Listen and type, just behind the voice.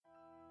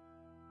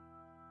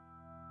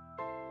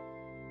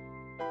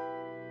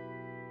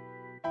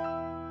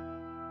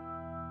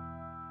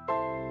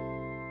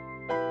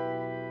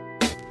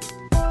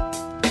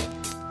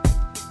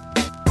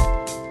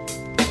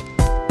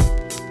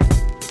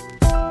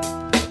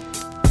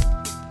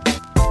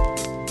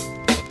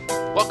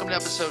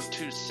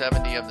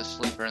270 of the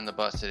Sleeper and the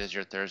Busted is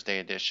your Thursday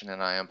edition,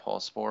 and I am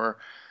Paul Sporer,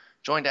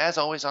 joined as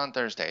always on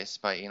Thursdays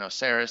by Eno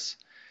Saris.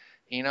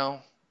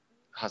 Eno,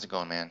 how's it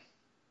going, man?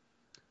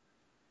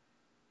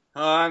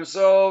 I'm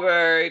so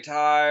very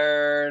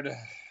tired.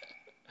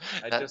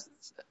 That's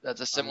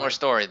a similar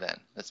story then.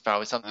 That's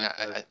probably something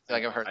I feel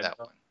like I've heard that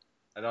one.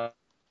 I don't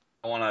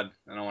want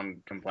to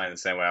complain the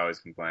same way I always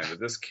complain, but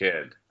this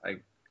kid, I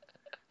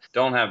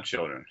don't have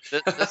children.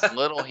 This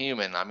little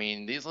human, I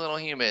mean, these little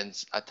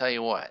humans, I tell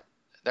you what,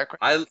 they're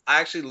crazy. I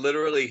actually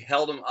literally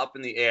held him up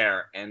in the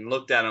air and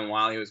looked at him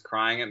while he was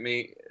crying at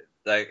me,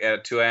 like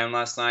at 2 a.m.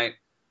 last night,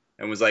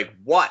 and was like,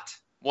 "What?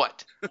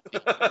 What do you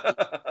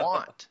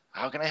want?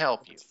 How can I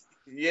help you?"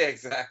 Yeah,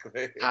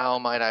 exactly. How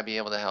might I be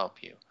able to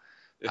help you?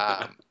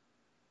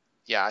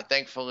 Yeah,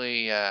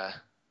 thankfully,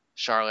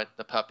 Charlotte,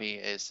 the puppy,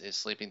 is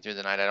sleeping through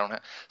the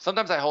night.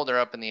 Sometimes I hold her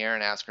up in the air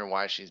and ask her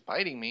why she's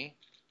biting me.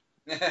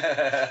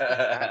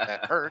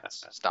 That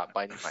hurts. Stop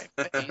biting my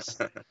face.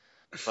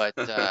 But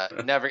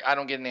I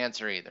don't get an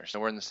answer either. So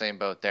we're in the same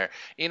boat there.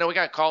 We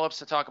got call-ups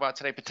to talk about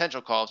today,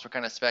 potential call-ups. We're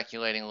kind of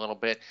speculating a little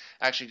bit,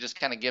 actually just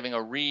kind of giving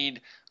a read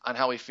on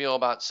how we feel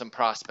about some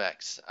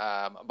prospects,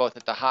 both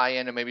at the high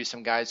end and maybe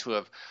some guys who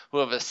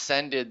have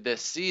ascended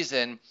this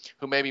season,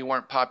 who maybe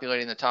weren't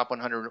populating the top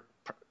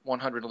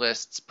 100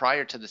 lists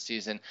prior to the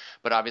season,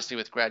 but obviously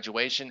with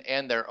graduation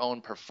and their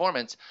own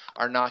performance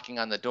are knocking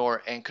on the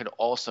door and could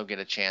also get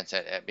a chance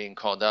at being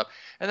called up.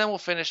 And then we'll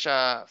finish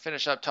up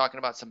talking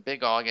about some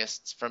big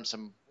Augusts from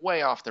some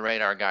way off the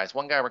radar guys.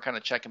 One guy we're kind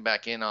of checking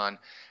back in on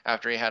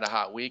after he had a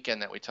hot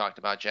weekend that we talked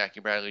about,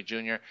 Jackie Bradley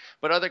Jr.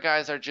 But other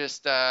guys are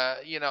just,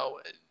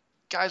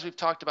 guys we've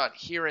talked about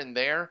here and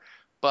there,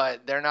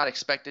 but they're not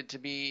expected to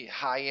be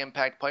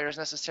high-impact players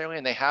necessarily,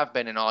 and they have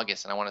been in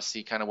August, and I want to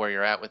see kind of where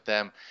you're at with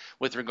them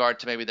with regard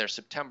to maybe their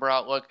September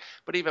outlook,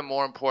 but even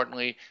more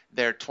importantly,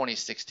 their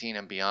 2016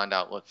 and beyond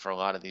outlook for a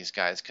lot of these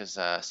guys, because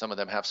some of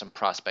them have some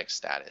prospect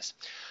status.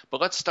 But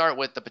let's start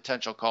with the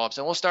potential call-ups,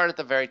 and we'll start at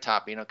the very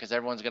top, because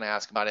everyone's going to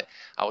ask about it.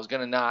 I was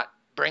going to not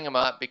bring them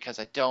up because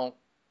I don't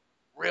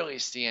really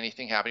see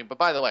anything happening, but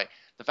by the way,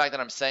 the fact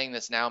that I'm saying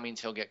this now means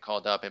he'll get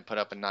called up and put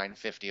up a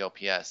 950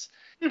 OPS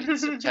in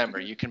September.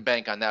 You can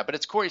bank on that. But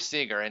it's Corey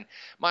Seager, and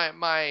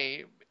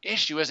my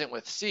issue isn't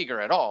with Seager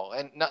at all,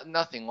 and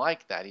nothing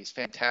like that. He's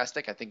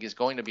fantastic. I think he's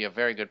going to be a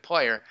very good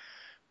player.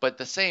 But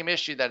the same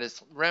issue that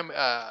has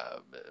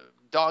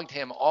dogged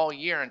him all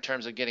year in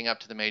terms of getting up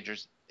to the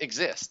majors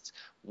exists.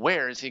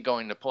 Where is he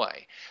going to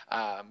play?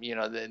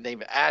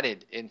 They've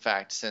added, in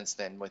fact, since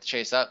then with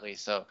Chase Utley.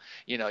 So,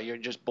 you're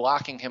just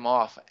blocking him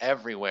off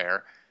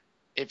everywhere.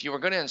 If you were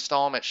going to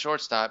install him at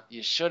shortstop,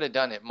 you should have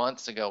done it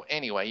months ago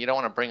anyway. You don't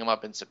want to bring him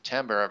up in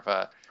September of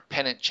a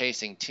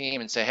pennant-chasing team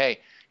and say, "Hey,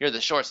 you're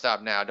the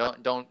shortstop now.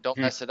 Don't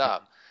mess it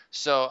up."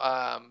 So,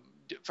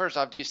 first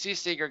off, do you see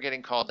Seager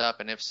getting called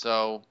up? And if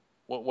so,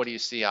 what do you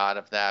see out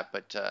of that?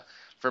 But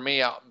for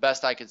me,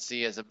 best I could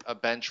see is a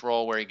bench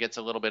role where he gets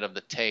a little bit of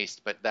the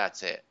taste, but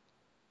that's it.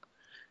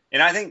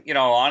 And I think,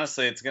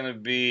 honestly, it's going to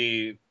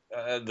be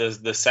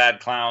the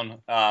sad clown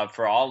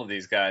for all of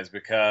these guys,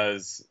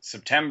 because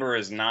September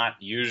is not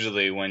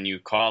usually when you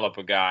call up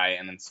a guy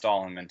and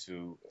install him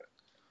into,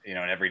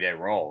 an everyday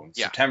role.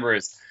 Yeah.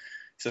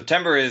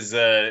 September is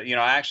I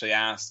actually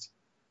asked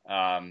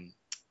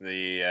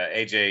the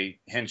AJ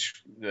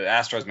Hinch, the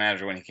Astros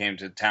manager, when he came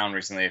to town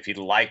recently, if he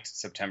liked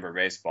September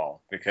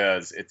baseball,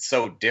 because it's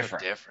so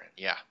different.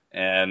 Yeah.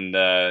 And,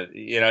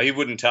 he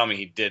wouldn't tell me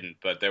he didn't,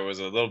 but there was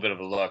a little bit of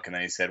a look, and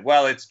then he said,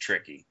 well, it's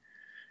tricky.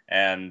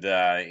 And,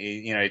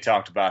 he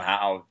talked about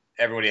how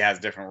everybody has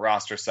different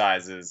roster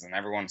sizes, and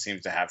everyone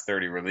seems to have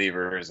 30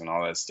 relievers and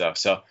all that stuff.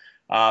 So,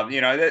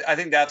 I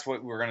think that's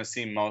what we're going to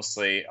see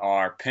mostly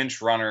are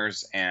pinch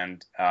runners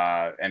and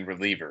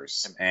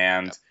relievers.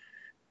 And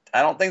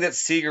I don't think that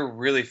Seager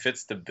really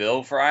fits the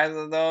bill for either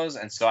of those,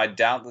 and so I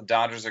doubt the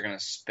Dodgers are going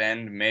to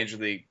spend major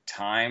league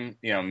time,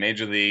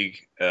 major league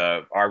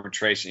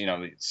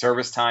arbitration,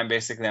 service time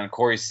basically on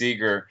Corey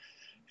Seager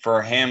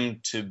for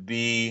him to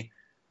be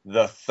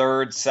the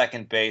third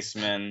second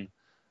baseman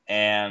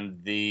and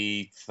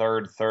the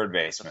third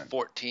baseman. The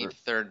 14th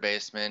third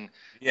baseman,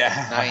 yeah,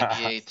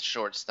 98th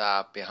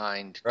shortstop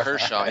behind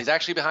Kershaw. He's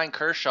actually behind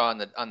Kershaw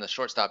on the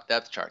shortstop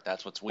depth chart.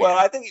 That's what's weird. Well,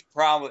 I think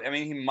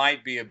he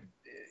might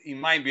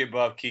be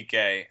above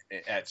Kike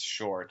at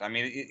short. I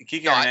mean,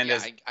 Kike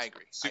Hernandez I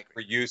agree. Super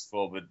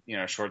useful, but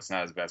short's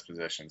not his best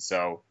position.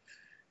 So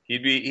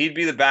he'd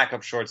be the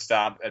backup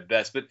shortstop at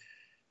best. But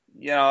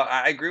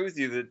I agree with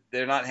you that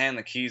they're not handing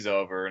the keys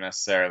over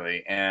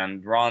necessarily,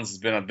 and Ron's has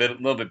been a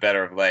little bit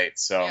better of late.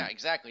 So yeah,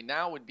 exactly.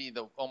 Now would be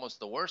almost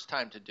the worst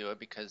time to do it,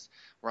 because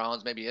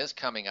Rollins maybe is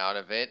coming out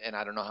of it, and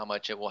I don't know how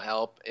much it will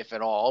help, if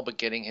at all. But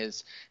getting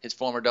his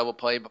former double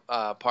play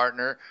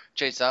partner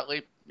Chase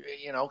Utley,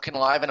 can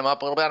liven him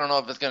up a little bit. I don't know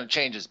if it's going to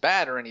change his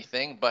bat or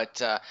anything,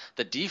 but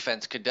the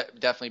defense could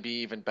definitely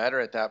be even better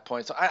at that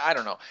point. So I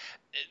don't know.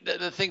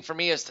 The thing for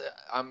me is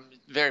I'm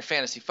very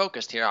fantasy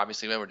focused here.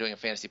 Obviously, when we're doing a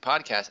fantasy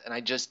podcast, and I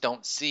just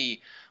don't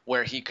see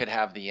where he could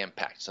have the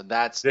impact. So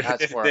that's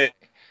where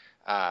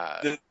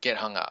I get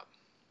hung up.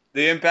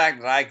 the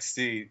impact that I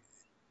see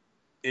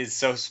is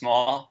so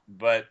small,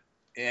 but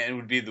it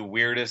would be the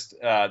weirdest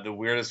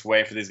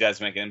way for these guys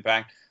to make an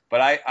impact.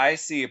 But I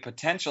see a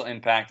potential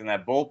impact in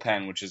that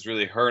bullpen, which is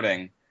really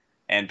hurting.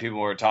 And people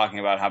were talking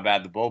about how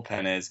bad the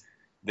bullpen is.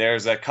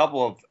 There's a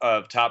couple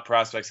of top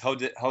prospects,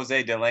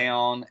 Jose De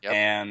Leon Yep.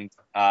 and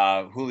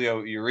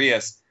Julio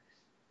Urias.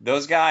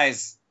 Those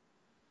guys,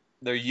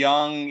 they're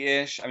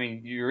young-ish. I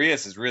mean,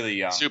 Urias is really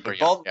young. Super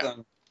but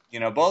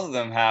young, both of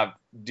them have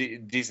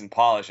decent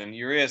polish. And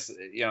Urias,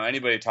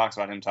 anybody talks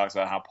about him talks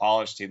about how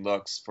polished he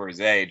looks for his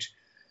age.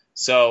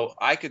 So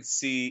I could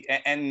see,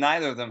 and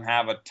neither of them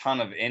have a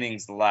ton of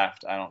innings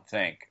left, I don't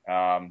think.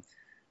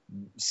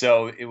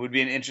 So it would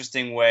be an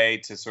interesting way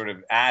to sort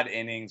of add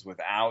innings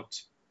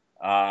without,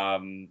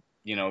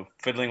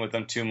 fiddling with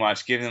them too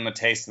much, giving them a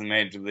taste of the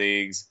major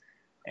leagues.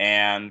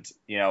 And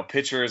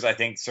pitchers, I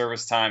think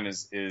service time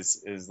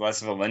is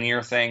less of a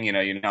linear thing.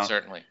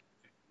 Certainly.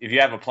 If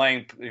you have a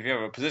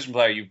position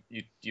player,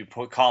 you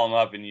call him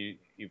up and you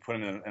put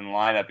him in the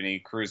lineup and he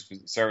accrues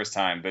service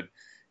time. But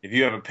if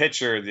you have a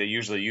pitcher, they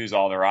usually use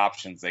all their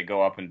options. They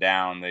go up and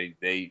down.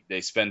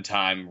 They spend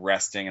time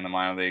resting in the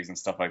minor leagues and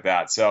stuff like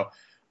that. So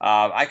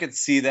I could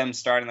see them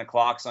starting the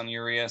clocks on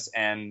Urias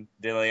and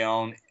De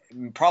Leon,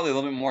 probably a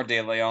little bit more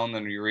De Leon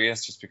than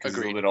Urias, just because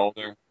Agreed. he's a little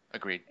bit older.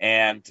 Agreed.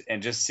 And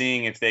just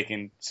seeing if they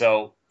can.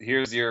 So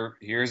here's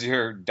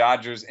your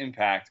Dodgers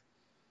impact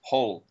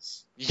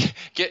holds.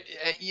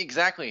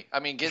 Exactly. I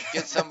mean, get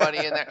somebody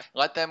in there.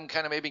 Let them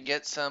kind of maybe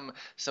get some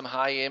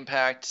high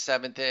impact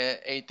 7th,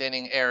 8th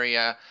inning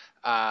area.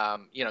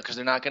 Because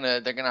they're not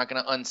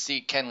gonna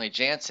unseat Kenley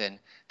Jansen.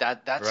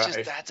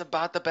 That's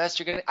about the best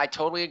you're gonna. I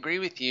totally agree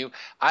with you.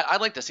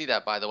 I'd like to see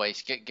that, by the way.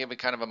 Give it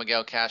kind of a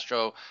Miguel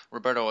Castro,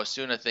 Roberto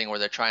Osuna thing where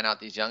they're trying out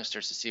these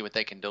youngsters to see what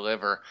they can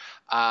deliver.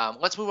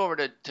 Let's move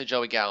over to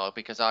Joey Gallo,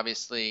 because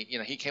obviously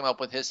he came up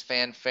with his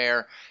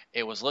fanfare.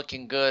 It was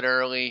looking good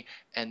early,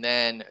 and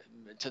then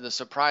to the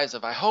surprise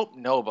of, I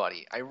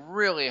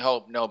really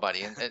hope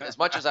nobody. And as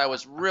much as I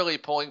was really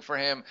pulling for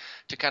him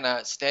to kind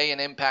of stay an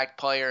impact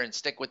player and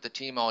stick with the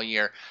team all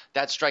year,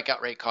 that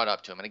strikeout rate caught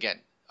up to him. And again,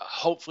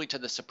 hopefully to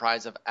the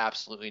surprise of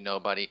absolutely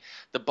nobody.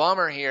 The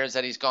bummer here is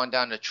that he's gone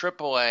down to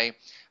AAA.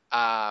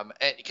 And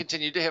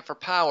continued to hit for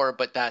power,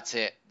 but that's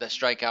it. The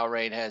strikeout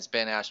rate has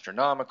been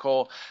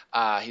astronomical.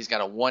 He's got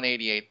a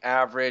 188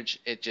 average.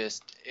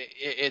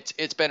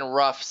 It's been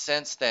rough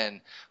since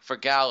then for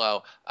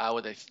Gallo,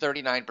 with a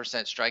 39%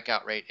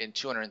 strikeout rate in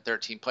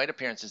 213 plate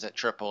appearances at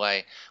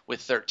AAA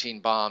with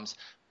 13 bombs.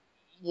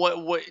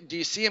 What do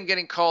you see him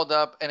getting called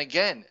up? And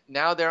again,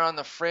 now they're on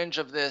the fringe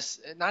of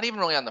this. Not even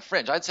really on the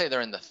fringe. I'd say they're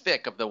in the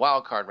thick of the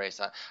wild card race.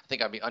 I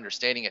think I'd be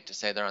understating it to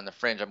say they're on the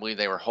fringe. I believe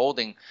they were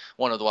holding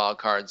one of the wild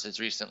cards as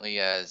recently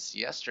as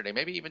yesterday,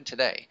 maybe even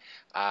today.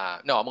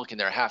 No, I'm looking.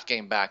 They're a half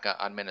game back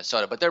on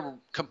Minnesota, but they're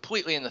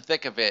completely in the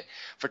thick of it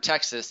for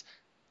Texas.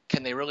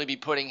 Can they really be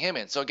putting him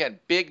in? So again,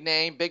 big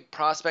name, big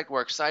prospect.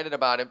 We're excited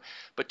about him.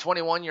 But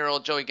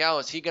 21-year-old Joey Gallo,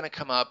 is he going to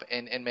come up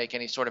and make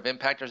any sort of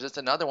impact? Or is this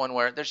another one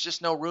where there's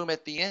just no room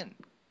at the end?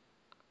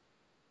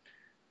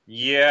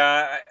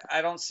 Yeah,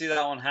 I don't see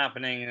that one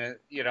happening.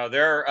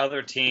 There are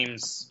other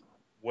teams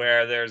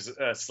where there's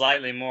a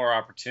slightly more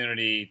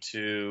opportunity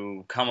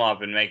to come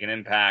up and make an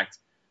impact.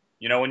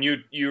 When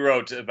you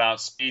wrote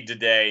about speed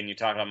today and you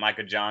talked about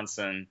Micah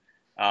Johnson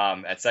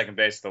at second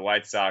base for the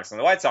White Sox, and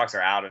the White Sox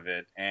are out of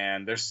it,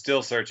 and they're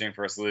still searching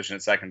for a solution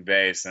at second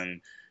base.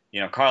 And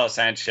Carlos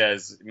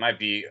Sanchez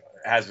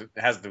has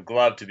the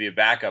glove to be a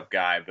backup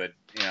guy, but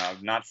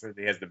I'm not sure that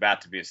he has the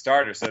bat to be a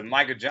starter. So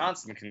Micah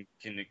Johnson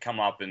can come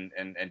up and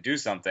do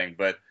something,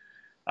 but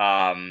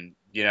on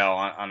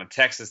a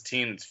Texas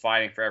team that's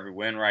fighting for every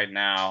win right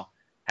now,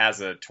 has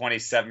a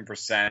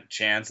 27%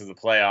 chance of the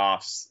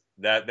playoffs,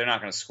 that they're not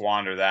going to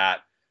squander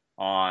that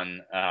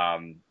on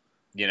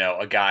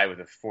a guy with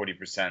a 40%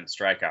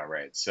 strikeout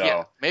rate. So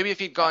yeah, maybe if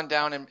he'd gone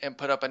down and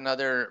put up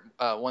another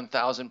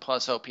 1,000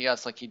 plus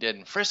OPS like he did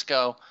in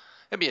Frisco,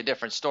 it'd be a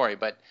different story.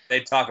 But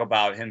they talk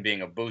about him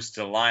being a boost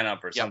to the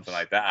lineup or something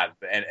like that,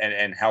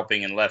 and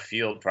helping in left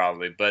field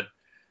probably. But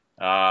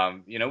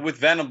with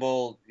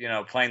Venable,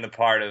 playing the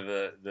part of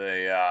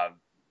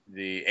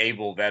the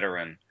able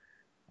veteran,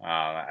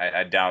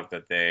 I doubt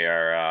that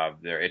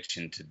they're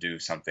itching to do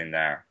something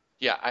there.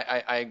 Yeah,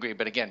 I agree.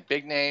 But again,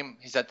 big name.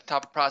 He's at the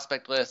top of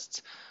prospect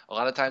lists. A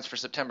lot of times for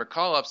September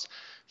call-ups,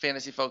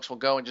 fantasy folks will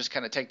go and just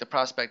kind of take the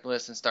prospect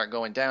list and start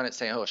going down and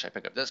saying, oh, should I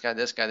pick up this guy,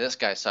 this guy, this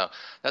guy? So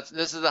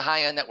this is the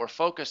high end that we're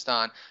focused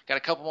on. Got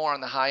a couple more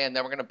on the high end.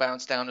 Then we're going to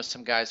bounce down to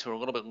some guys who are a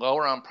little bit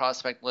lower on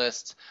prospect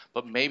lists,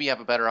 but maybe have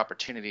a better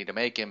opportunity to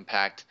make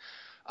impact.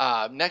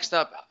 Next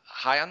up,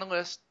 high on the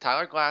list,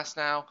 Tyler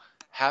Glasnow,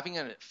 having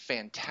a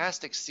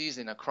fantastic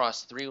season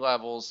across 3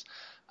 levels.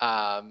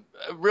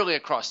 Really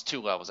across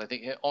 2 levels. I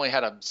think he only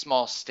had a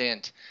small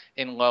stint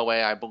in low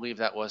A. I believe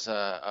that was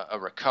a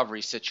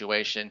recovery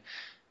situation.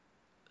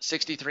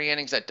 63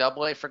 innings at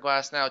Double-A for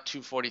Glasnow,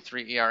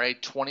 2.43 ERA,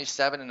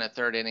 27 in the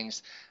third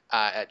innings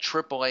at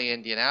Triple-A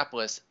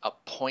Indianapolis, a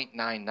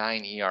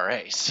 .99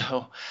 ERA.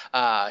 So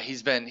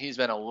he's been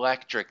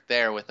electric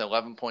there with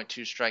 11.2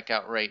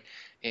 strikeout rate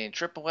in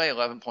Triple-A,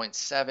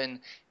 11.7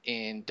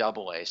 in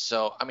Double-A.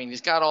 So I mean,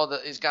 he's got all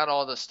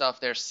the stuff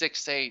there.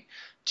 6'8",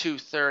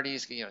 230.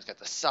 He's got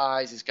the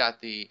size. He's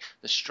got the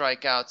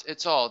strikeouts.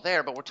 It's all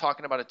there. But we're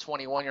talking about a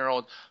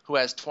 21-year-old who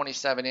has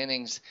 27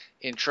 innings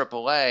in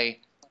Triple-A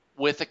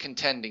with a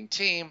contending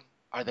team.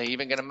 Are they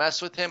even going to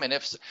mess with him? And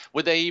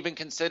would they even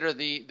consider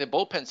the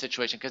bullpen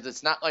situation? Because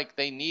it's not like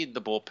they need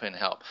the bullpen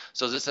help.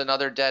 So is this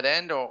another dead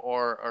end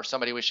or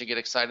somebody we should get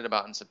excited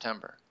about in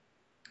September?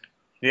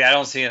 Yeah, I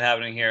don't see it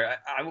happening here.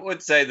 I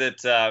would say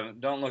that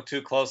don't look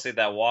too closely at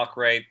that walk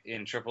rate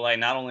in AAA.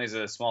 Not only is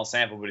it a small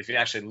sample, but if you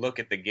actually look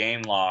at the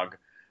game log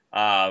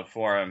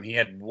for him, he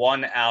had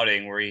one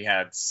outing where he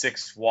had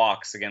 6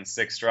 walks against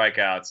 6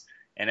 strikeouts,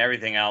 and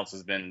everything else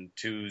has been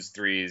 2s,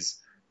 3s,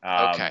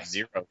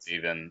 zeros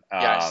even.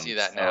 Yeah, I see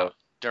that now.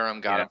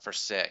 Durham got him for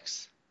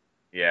 6.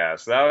 Yeah,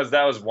 so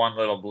that was one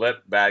little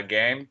blip, bad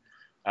game.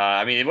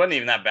 I mean, it wasn't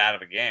even that bad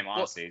of a game,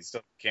 honestly. He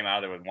still came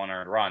out of there with 1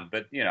 earned run,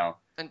 but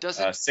and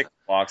 6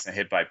 walks and a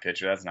hit by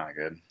pitcher, that's not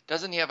good.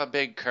 Doesn't he have a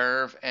big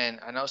curve?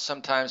 And I know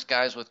sometimes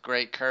guys with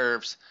great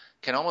curves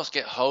can almost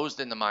get hosed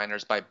in the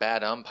minors by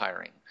bad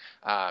umpiring.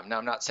 Now,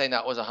 I'm not saying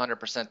that was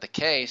 100% the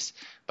case,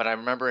 but I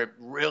remember it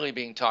really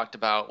being talked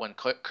about when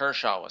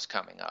Kershaw was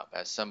coming up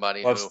as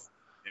somebody who.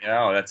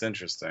 Yeah, that's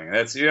interesting.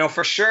 That's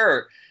for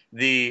sure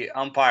the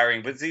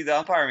umpiring, but see, the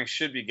umpiring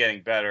should be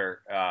getting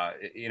better.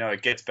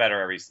 It gets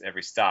better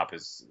every stop,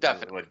 is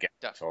what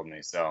Gary told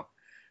me. So,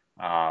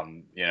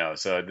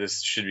 so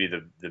this should be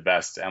the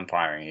best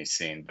umpiring he's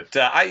seen. But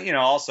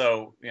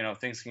also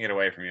things can get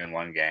away from you in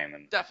one game,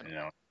 and definitely.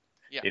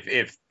 Yeah.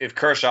 If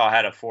Kershaw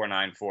had a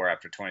 4.94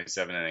 after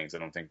 27 innings, I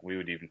don't think we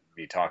would even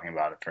be talking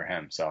about it for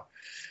him. So.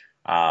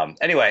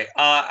 Anyway,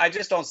 I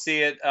just don't see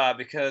it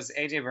because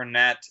AJ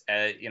Burnett,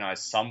 at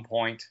some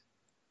point,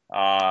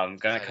 going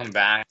to come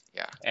back.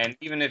 Yeah. And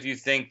even if you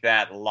think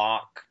that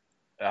Locke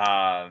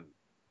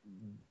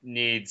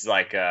needs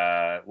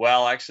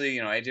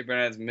AJ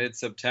Burnett's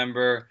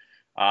mid-September.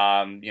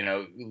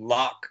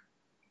 Locke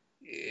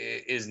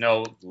is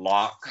no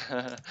Locke.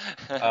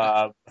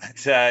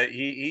 But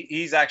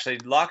he's actually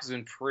Locke has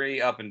been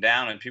pretty up and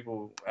down, and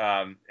people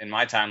in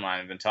my timeline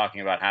have been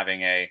talking about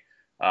having a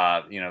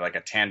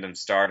tandem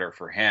starter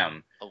for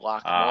him.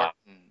 Locke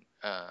Morton.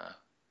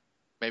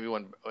 Maybe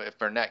if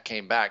Burnett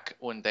came back,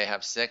 wouldn't they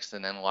have 6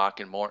 and then Locke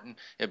and Morton?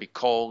 It'd be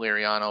Cole,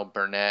 Liriano,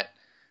 Burnett,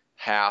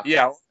 Happ.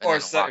 Yeah, or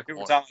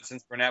people talking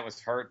since Burnett was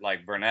hurt,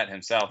 like Burnett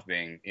himself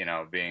being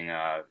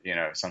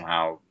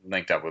somehow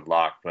linked up with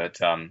Locke. But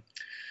in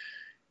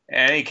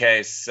any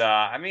case, they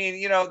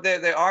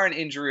are an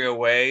injury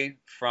away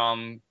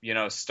from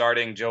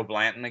starting Joe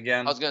Blanton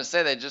again. I was going to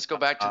say they just go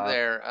back to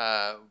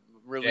their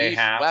relief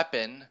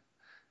weapon,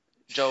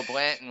 Joe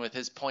Blanton, with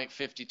his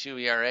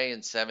 .52 ERA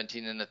in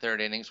 17 in the third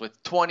innings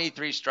with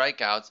 23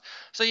 strikeouts.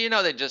 So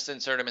they just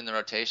insert him in the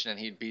rotation and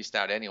he'd beast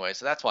out anyway.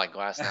 So that's why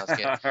Glasnow's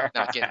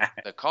not getting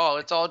the call.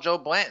 It's all Joe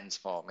Blanton's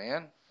fault,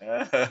 man.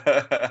 Yeah.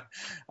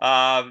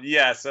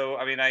 So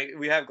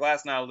we have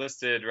Glasnow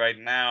listed right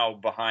now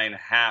behind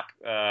Happ,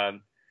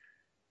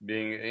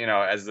 being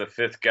as the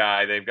 5th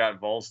guy. They've got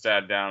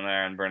Volstad down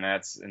there and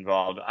Burnett's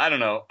involved. I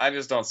don't know. I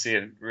just don't see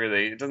it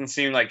really. It doesn't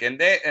seem like, and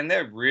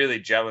they really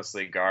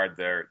jealously guard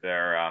their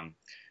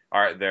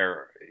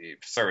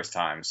service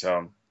time.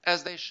 So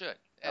as they should.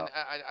 And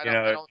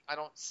I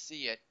don't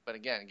see it. But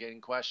again,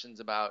 getting questions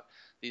about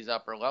these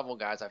upper level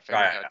guys, I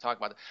figured I got to talk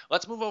about it.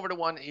 Let's move over to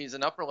one. He's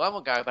an upper level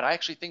guy, but I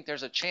actually think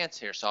there's a chance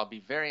here. So I'll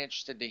be very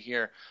interested to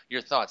hear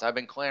your thoughts. I've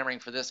been clamoring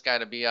for this guy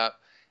to be up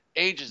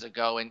ages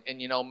ago, and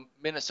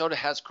Minnesota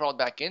has crawled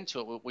back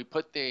into it. We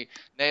put the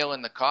nail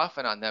in the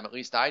coffin on them, at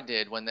least I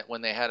did,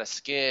 when they had a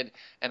skid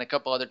and a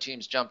couple other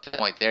teams jumped in.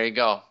 Like, there you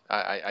go.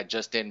 I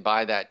just didn't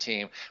buy that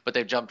team, but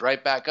they've jumped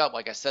right back up.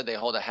 Like I said, they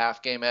hold a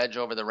half-game edge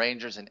over the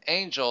Rangers and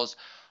Angels.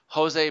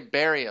 Jose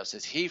Barrios,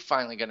 is he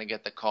finally going to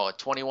get the call? A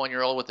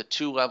 21-year-old with a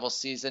 2-level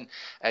season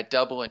at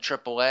Double and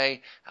Triple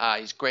A.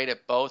 He's great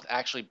at both,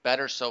 actually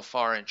better so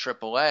far in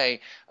Triple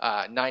A.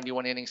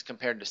 91 innings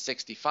compared to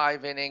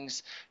 65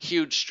 innings.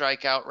 Huge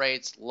strikeout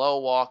rates,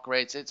 low walk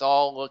rates. It's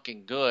all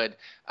looking good.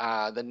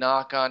 The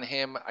knock on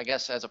him, I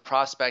guess, as a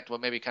prospect,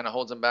 what maybe kind of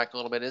holds him back a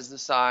little bit is the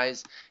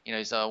size.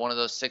 He's one of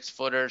those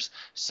 6-footers,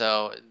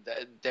 so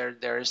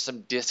there is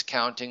some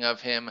discounting of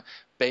him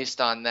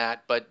based on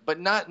that, but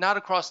not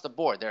across the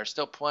board. There are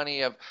still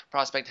plenty of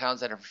prospect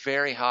hounds that are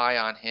very high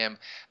on him,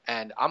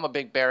 and I'm a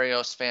big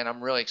Barrios fan.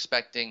 I'm really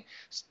expecting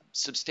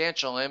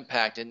substantial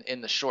impact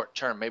in the short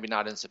term, maybe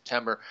not in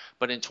September,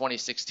 but in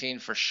 2016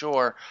 for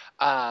sure.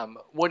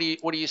 What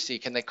do you see?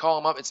 Can they call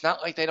him up? It's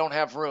not like they don't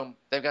have room.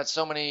 They've got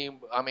so many.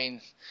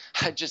 I'm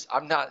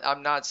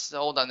not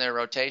sold on their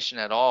rotation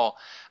at all.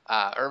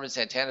 Irvin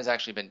Santana's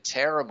actually been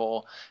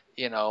terrible.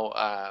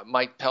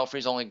 Mike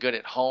Pelfrey's only good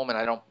at home, and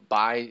I don't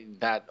buy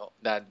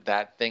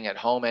that thing at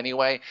home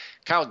anyway.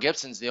 Kyle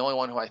Gibson's the only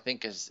one who I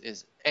think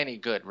is any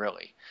good,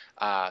 really.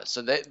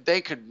 So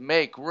they could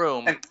make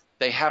room. And,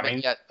 They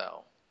haven't yet,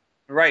 though.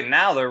 Right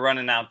now, they're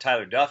running out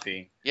Tyler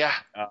Duffy. Yeah.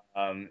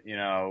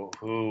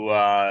 Who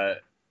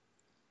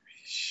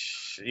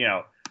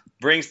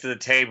brings to the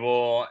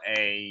table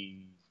a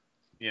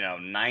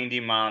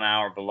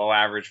 90-mile-an-hour below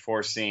average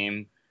four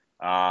seam,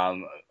 a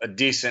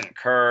decent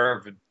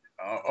curve,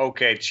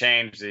 okay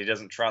change that he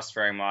doesn't trust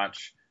very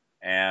much,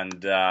 and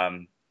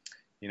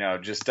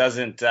just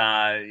doesn't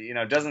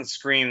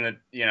scream that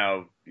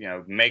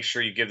make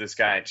sure you give this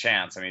guy a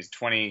chance. I mean, he's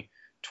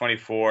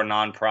 24,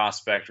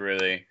 non-prospect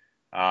really,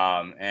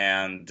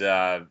 and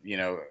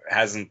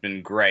hasn't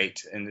been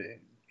great. And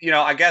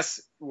I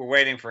guess we're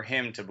waiting for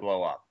him to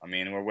blow up. I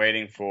mean, we're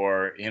waiting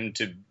for him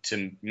to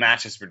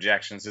match his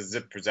projections. His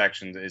zip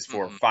projection is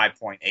for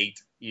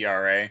 5.8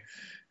 ERA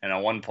and a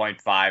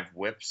 1.5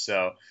 WHIP.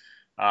 So,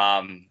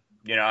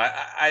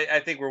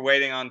 I think we're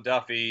waiting on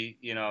Duffy,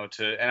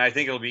 and I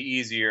think it'll be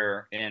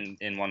easier in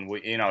 1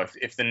 week.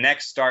 If the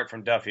next start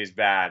from Duffy is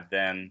bad,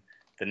 then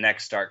the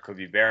next start could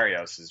be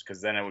Berrios's,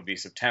 because then it would be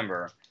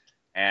September.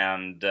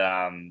 And,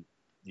 Phil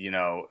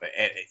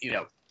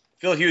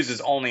Hughes is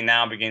only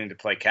now beginning to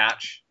play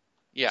catch.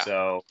 Yeah.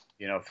 So,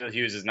 Phil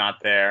Hughes is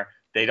not there.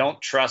 They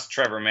don't trust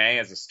Trevor May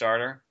as a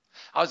starter.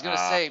 I was going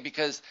to say,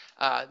 because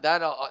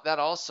that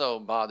also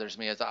bothers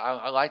me. As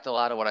I liked a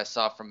lot of what I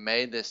saw from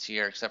May this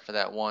year, except for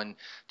that one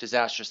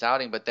disastrous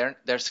outing. But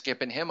they're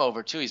skipping him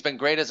over too. He's been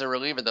great as a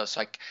reliever though,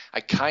 so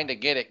I kind of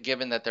get it.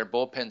 Given that their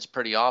bullpen's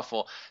pretty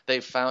awful,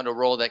 they've found a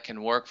role that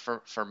can work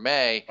for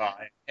May.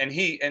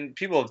 And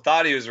people have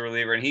thought he was a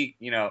reliever, and he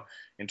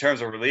in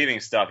terms of relieving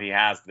stuff, he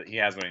has what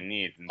he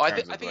needs. I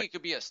think he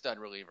could be a stud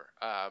reliever,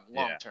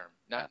 long term.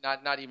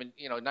 Not even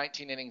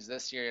 19 innings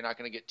this year. You're not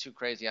going to get too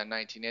crazy on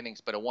 19 innings,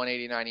 but a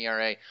 1.89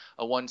 ERA,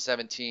 a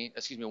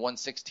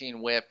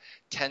 116 WHIP,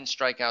 10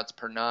 strikeouts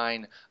per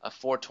 9, a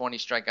 4.20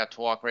 strikeout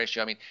to walk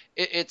ratio. I mean,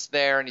 it's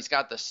there, and he's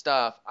got the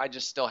stuff. I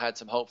just still had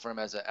some hope for him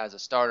as a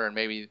starter, and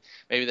maybe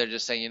they're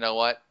just saying, you know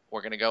what,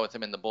 we're going to go with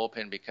him in the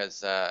bullpen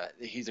because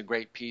he's a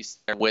great piece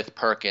there with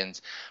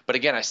Perkins. But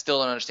again, I still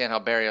don't understand how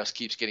Berrios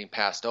keeps getting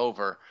passed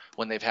over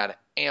when they've had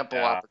ample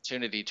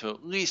opportunity to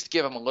at least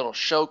give him a little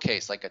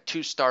showcase, like a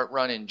 2-start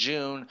run in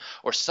June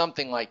or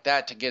something like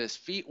that, to get his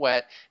feet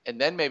wet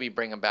and then maybe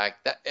bring him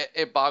back.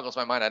 It boggles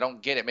my mind. I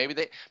don't get it. Maybe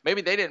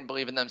they didn't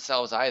believe in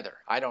themselves either.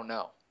 I don't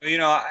know.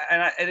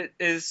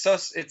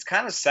 It's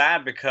kind of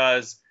sad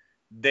because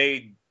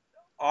they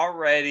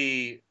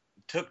already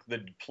took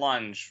the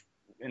plunge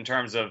in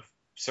terms of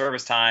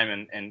service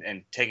time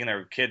and taking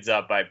their kids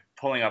up by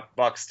pulling up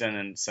Buxton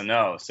and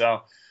Sano.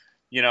 So,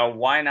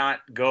 why not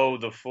go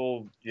the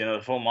full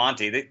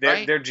Monty?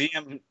 Their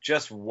GM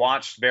just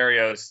watched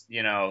Berrios,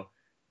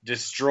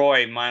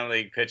 destroy minor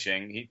league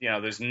pitching.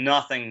 There's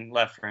nothing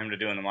left for him to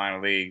do in the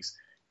minor leagues,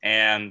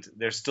 and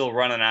they're still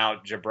running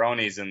out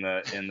jabronis in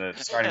the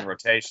starting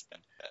rotation.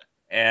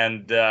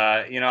 And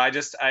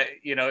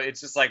it's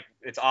just like,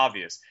 it's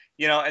obvious.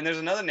 And there's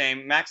another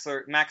name, Max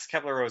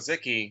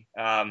Kepler-Rosicki,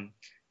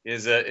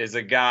 is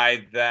a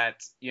guy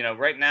that,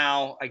 right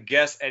now, I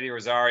guess Eddie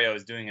Rosario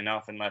is doing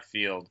enough in left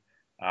field.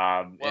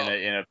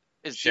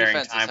 His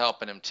defense is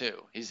helping him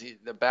too.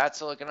 The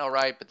bats are looking all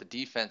right, but the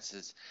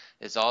defense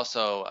is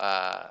also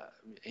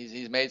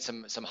he's made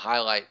some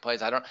highlight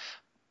plays. Let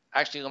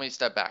me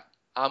step back.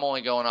 I'm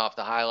only going off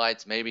the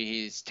highlights. Maybe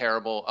he's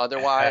terrible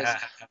otherwise,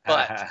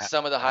 but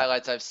some of the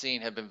highlights I've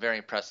seen have been very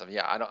impressive.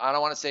 Yeah, I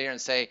don't want to sit here and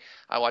say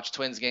I watch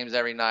Twins games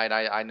every night.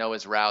 I know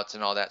his routes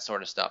and all that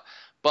sort of stuff.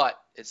 But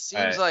it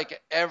seems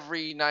like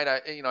every night,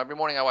 every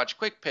morning I watch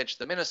Quick Pitch,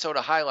 the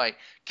Minnesota highlight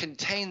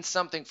contains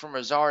something from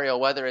Rosario,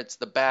 whether it's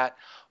the bat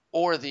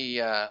or the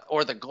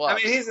glove. I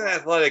mean, he's an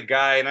athletic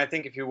guy, and I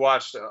think if you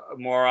watched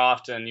more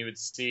often, you would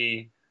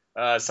see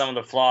some of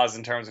the flaws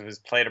in terms of his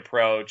plate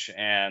approach,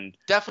 and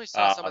definitely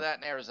saw some of that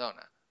in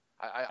Arizona.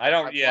 I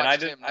don't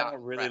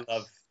really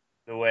love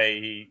the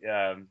way he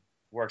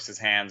works his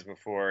hands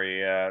before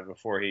he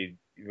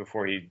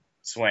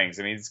swings.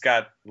 I mean, he's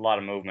got a lot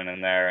of movement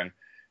in there, and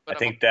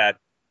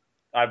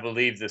I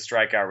believe the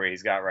strikeout rate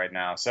he's got right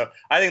now. So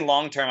I think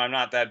long term, I'm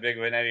not that big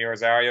of an Eddie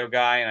Rosario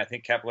guy, and I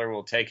think Kepler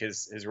will take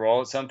his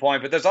role at some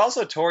point. But there's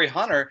also Torrey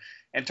Hunter,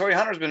 and Torrey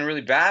Hunter's been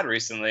really bad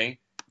recently,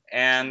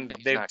 and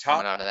they've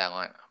coming out of that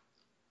lineup.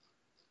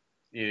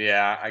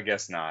 Yeah, I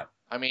guess not.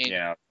 I mean,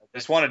 I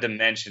just wanted to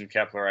mention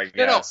Kepler, I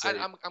guess.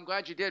 I'm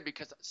glad you did,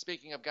 because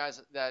speaking of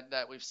guys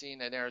that we've seen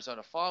in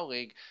Arizona Fall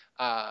League,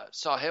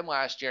 saw him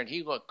last year and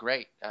he looked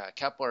great.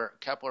 Kepler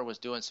was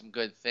doing some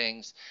good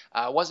things.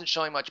 Wasn't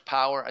showing much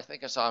power. I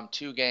think I saw him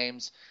 2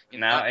 games.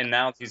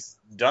 Now he's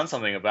done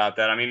something about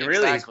that. I mean, exactly.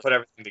 Really, he's put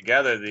everything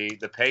together.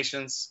 The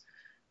patience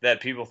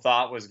that people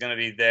thought was going to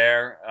be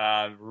there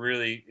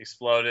really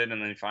exploded,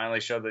 and then he finally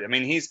showed that. I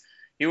mean, he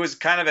was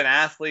kind of an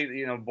athlete,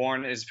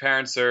 born. His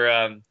parents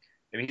are.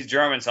 He's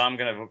German, so I'm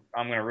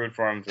gonna root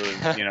for him for his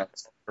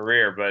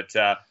career. But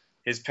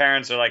his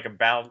parents are like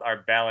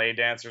are ballet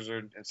dancers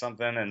or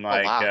something, and Oh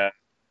like wow.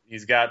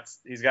 he's got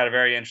a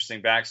very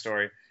interesting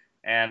backstory.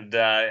 And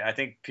I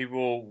think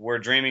people were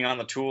dreaming on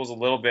the tools a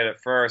little bit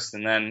at first,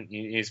 and then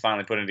he's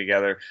finally putting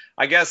together.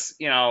 I guess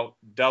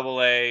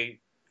Double A,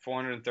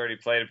 430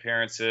 plate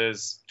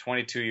appearances,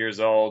 22 years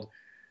old.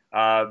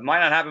 Might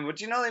not happen, but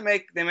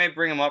they may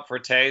bring him up for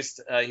a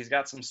taste. He's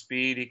got some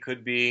speed. He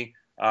could be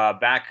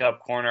backup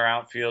corner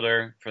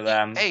outfielder for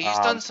them. Hey, he's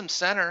done some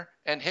center,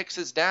 and Hicks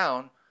is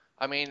down.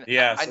 I mean,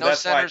 Yeah, I so know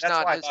center's that's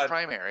not why I his thought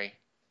primary.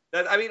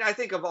 that. I mean, I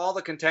think of all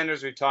the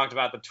contenders we've talked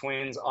about, the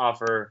Twins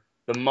offer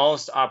the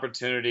most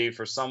opportunity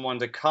for someone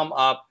to come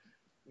up,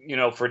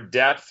 for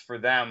depth for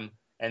them,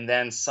 and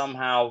then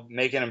somehow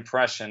make an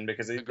impression,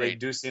 because they Agreed.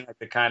 do seem like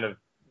the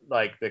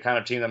kind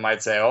of team that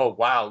might say, oh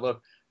wow,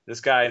 look,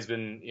 this guy's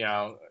been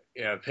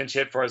pinch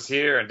hit for us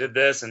here and did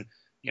this, and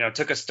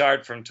took a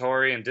start from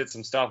Torrey and did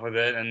some stuff with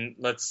it, and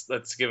let's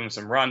give him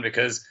some run,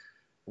 because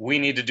we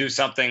need to do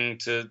something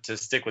to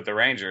stick with the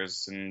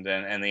Rangers and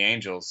the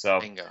Angels. So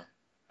Bingo.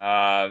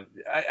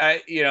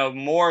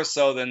 more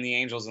so than the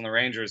Angels and the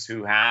Rangers,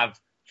 who have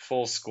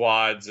full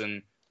squads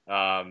and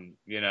have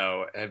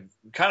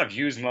kind of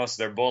used most of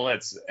their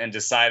bullets and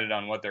decided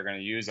on what they're going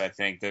to use. I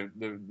think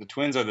the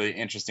Twins are the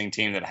interesting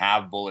team that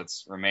have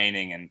bullets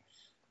remaining, and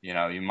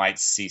you might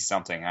see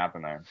something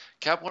happen there.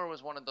 Kepler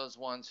was one of those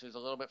ones who's a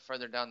little bit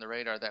further down the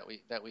radar that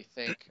we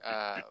think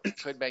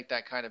could make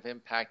that kind of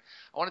impact.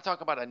 I want to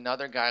talk about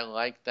another guy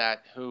like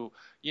that who,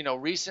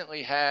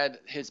 recently had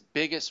his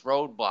biggest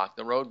roadblock,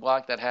 the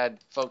roadblock that had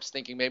folks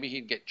thinking maybe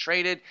he'd get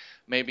traded,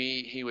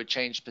 maybe he would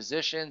change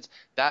positions.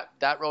 That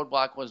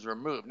roadblock was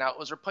removed. Now, it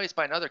was replaced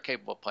by another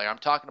capable player. I'm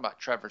talking about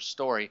Trevor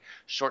Story,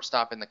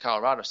 shortstop in the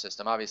Colorado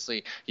system.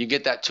 Obviously, you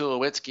get that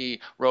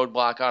Tulowitzki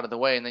roadblock out of the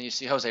way, and then you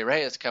see Jose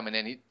Reyes coming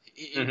in.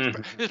 He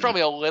was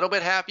probably a little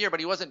bit happier, but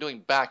he wasn't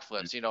doing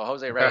backflips.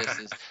 Jose Reyes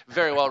is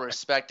very well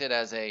respected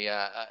as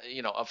a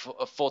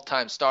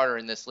full-time starter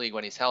in this league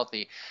when he's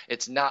healthy.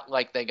 It's not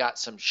like they got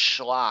some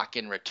schlock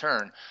in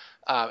return.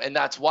 And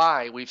that's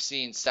why we've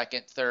seen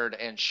second, third,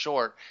 and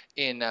short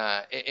in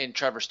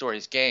Trevor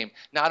Story's game,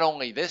 not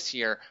only this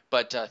year,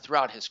 but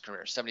throughout his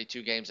career.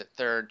 72 games at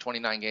third,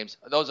 29 games.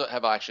 Those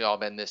have actually all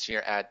been this year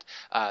at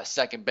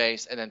second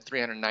base, and then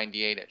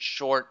 398 at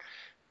short.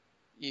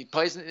 He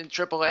plays in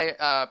AAA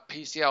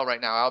PCL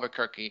right now,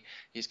 Albuquerque.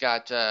 He's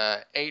got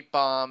 8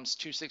 bombs,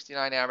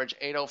 269 average,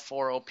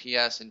 804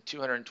 OPS, and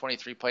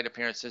 223 plate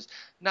appearances.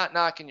 Not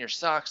knocking your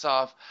socks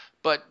off,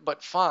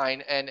 but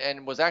fine,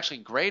 and was actually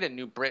great in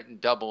New Britain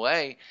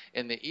AA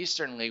in the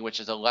Eastern League,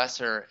 which is a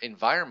lesser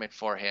environment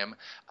for him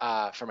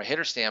from a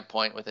hitter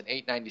standpoint, with an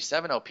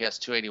 897 OPS,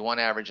 281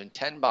 average, and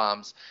 10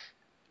 bombs.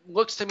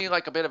 Looks to me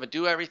like a bit of a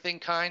do-everything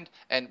kind,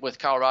 and with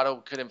Colorado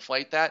could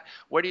inflate that.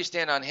 Where do you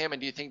stand on him, and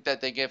do you think that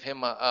they give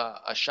him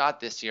a shot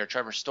this year,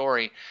 Trevor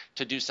Story,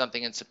 to do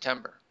something in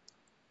September?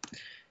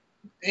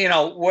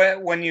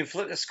 When you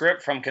flip the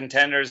script from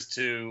contenders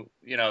to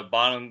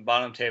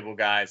bottom table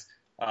guys,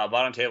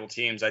 bottom table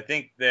teams, I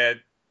think that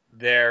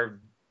there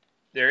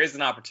is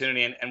an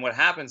opportunity, and what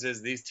happens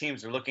is these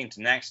teams are looking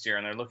to next year,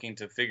 and they're looking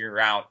to figure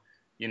out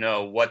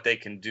what they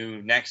can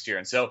do next year.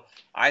 And so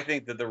I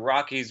think that the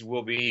Rockies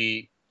will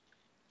be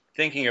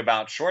thinking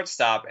about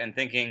shortstop and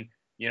thinking,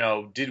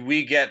 did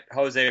we get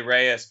Jose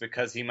Reyes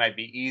because he might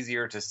be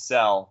easier to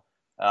sell,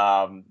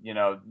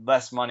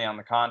 less money on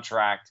the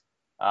contract,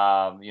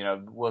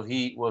 will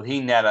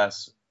he net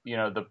us,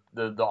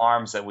 the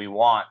arms that we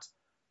want,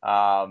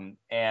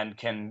 and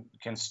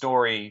can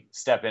Story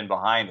step in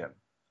behind him?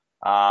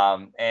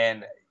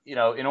 And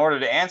in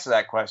order to answer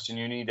that question,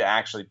 you need to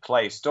actually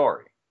play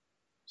Story.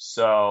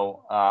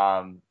 So,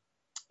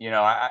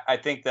 I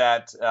think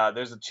that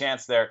there's a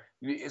chance there,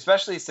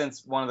 especially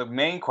since one of the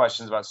main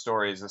questions about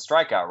Story is the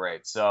strikeout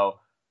rate. So,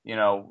 you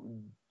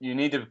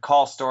need to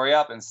call Story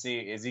up and see,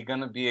 is he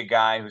going to be a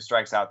guy who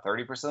strikes out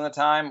 30% of the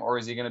time, or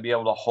is he going to be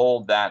able to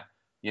hold that,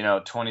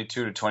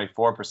 22 to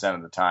 24%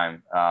 of the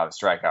time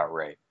strikeout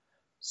rate?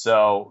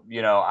 So,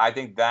 I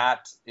think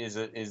that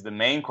is the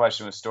main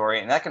question with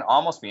Story, and that can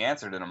almost be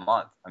answered in a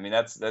month. I mean,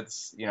 that's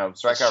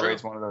strikeout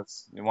rate's one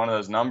of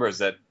those numbers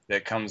that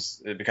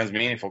becomes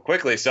meaningful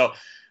quickly. So,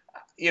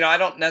 I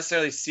don't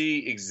necessarily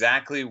see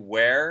exactly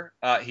where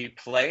he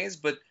plays,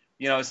 but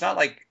it's not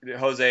like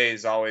Jose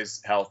is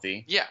always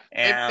healthy. Yeah,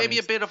 and maybe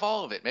a bit of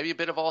all of it. Maybe a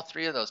bit of all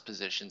three of those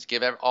positions.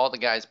 Give all the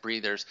guys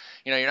breathers.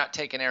 You're not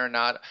taking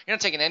Arenado. You're not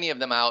taking any of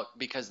them out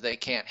because they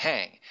can't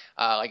hang.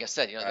 Like I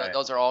said, Right.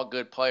 Those are all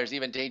good players.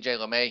 Even DJ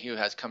LeMahieu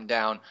has come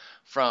down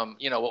from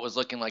what was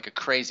looking like a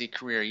crazy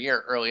career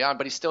year early on,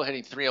 but he's still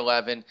hitting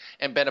 311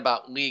 and been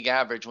about league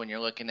average when you're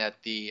looking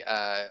at the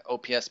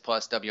OPS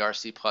plus,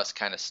 WRC plus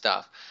kind of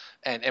stuff.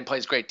 And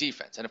plays great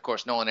defense. And, of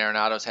course, Nolan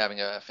Arenado's having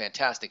a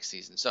fantastic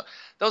season. So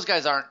those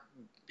guys aren't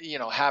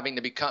having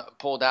to be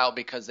pulled out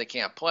because they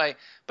can't play,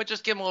 but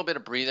just give them a little bit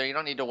of breather. You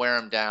don't need to wear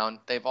them down.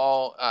 They've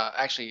all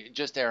actually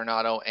just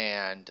Arenado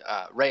and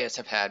Reyes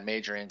have had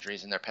major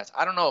injuries in their past.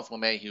 I don't know if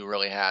LeMahieu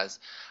really has.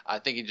 I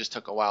think he just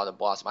took a while to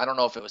blossom. I don't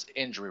know if it was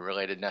injury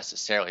related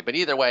necessarily, but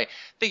either way, I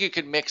think you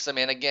could mix them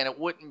in. Again, it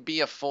wouldn't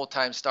be a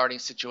full-time starting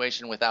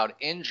situation without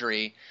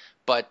injury,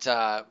 but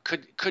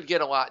could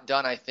get a lot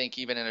done, I think,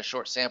 even in a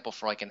short sample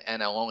for like an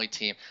NL-only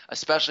team,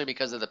 especially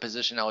because of the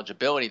position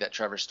eligibility that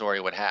Trevor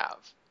Story would have.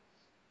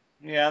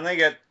 Yeah, and they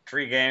get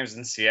 3 games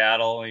in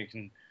Seattle. You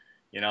can,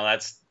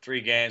 that's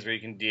 3 games where you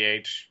can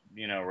DH,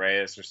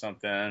 Reyes or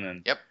something,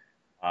 and yep.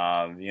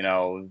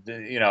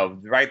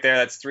 Right there,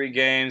 that's 3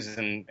 games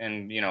and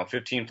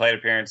 15 plate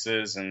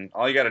appearances, and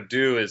all you got to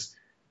do is,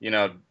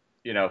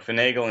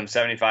 finagle him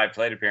 75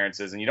 plate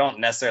appearances, and you don't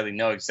necessarily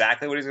know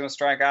exactly what he's going to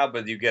strike out,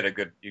 but you get a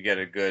good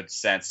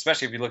sense.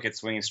 Especially if you look at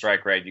swinging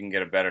strike rate, you can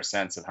get a better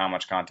sense of how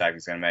much contact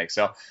he's going to make.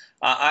 So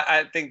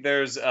I think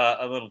there's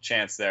a little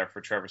chance there for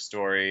Trevor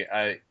Story.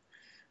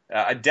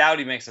 I doubt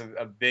he makes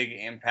a big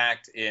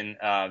impact in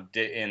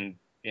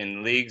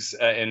leagues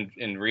in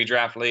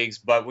redraft leagues,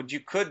 but what you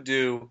could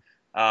do,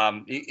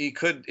 he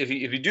could if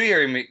you do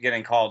hear him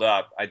getting called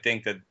up, I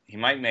think that he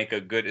might make a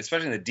good,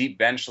 especially in the deep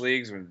bench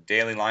leagues with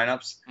daily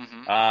lineups.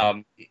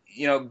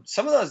 Mm-hmm.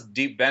 Some of those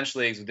deep bench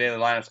leagues with daily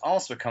lineups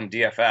almost become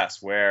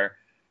DFS, where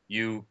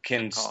you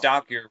can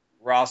stock your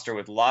roster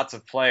with lots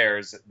of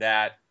players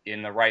that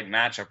in the right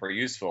matchup are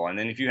useful, and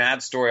then if you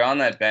had Story on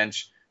that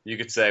bench, you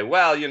could say,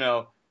 well,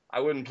 I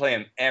wouldn't play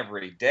him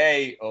every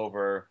day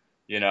over,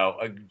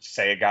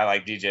 say a guy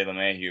like DJ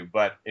LeMahieu.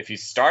 But if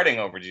he's starting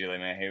over DJ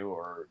LeMahieu,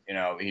 or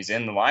he's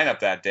in the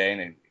lineup that day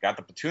and he got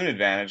the platoon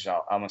advantage,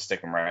 I'm gonna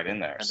stick him right in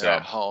there. And they're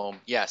at home,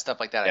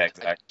 stuff like that. Yeah,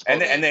 exactly.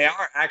 And they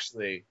are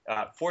actually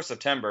for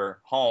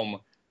September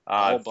home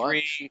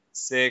 3,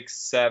 6,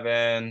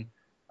 7,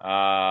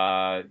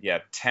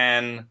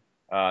 10,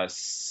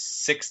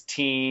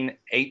 16,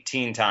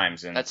 18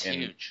 times in. That's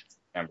huge.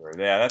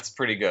 Yeah, that's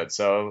pretty good.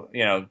 So,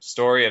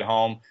 Story at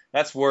home,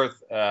 that's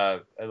worth a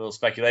little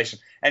speculation.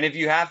 And if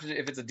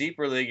it's a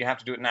deeper league, you have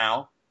to do it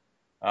now,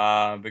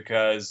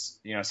 because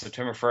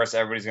September 1st,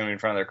 everybody's going to be in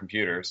front of their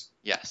computers.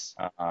 Yes.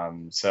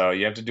 So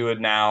you have to do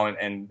it now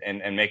and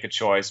make a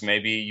choice.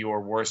 Maybe your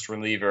worst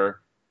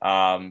reliever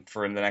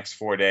for the next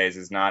 4 days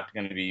is not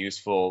going to be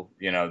useful,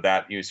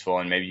 that useful,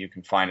 and maybe you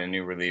can find a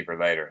new reliever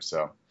later.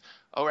 So,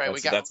 all right,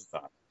 that's a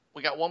thought.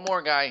 We got one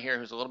more guy here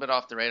who's a little bit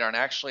off the radar, and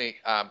actually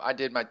I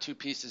did my 2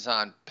 pieces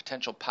on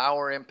potential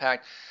power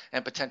impact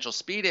and potential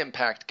speed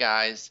impact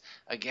guys.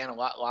 Again, a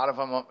lot of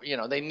them,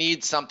 they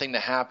need something to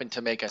happen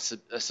to make a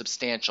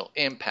substantial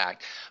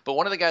impact. But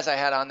one of the guys I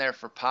had on there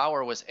for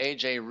power was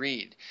A.J.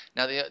 Reed.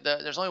 Now,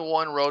 there's only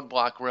one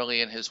roadblock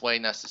really in his way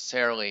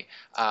necessarily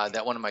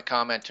that one of my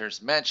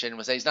commenters mentioned,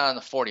 was that he's not on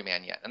the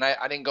 40-man yet. And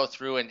I didn't go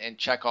through and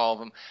check all of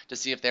them to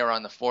see if they were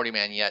on the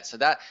 40-man yet. So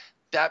that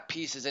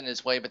piece is in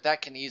his way, but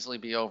that can easily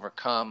be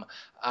overcome.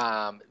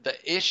 The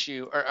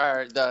issue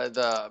or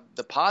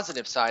the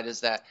positive side is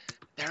that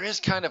there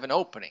is kind of an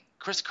opening.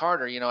 Chris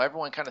Carter,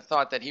 everyone kind of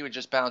thought that he would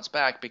just bounce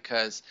back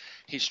because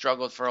he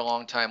struggled for a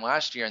long time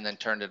last year and then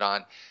turned it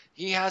on.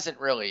 He hasn't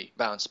really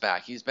bounced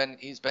back. He's been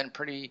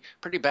pretty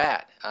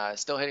bad.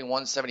 Still hitting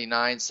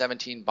 179,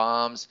 17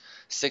 bombs,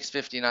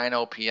 659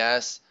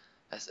 OPS.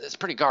 It's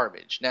pretty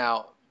garbage.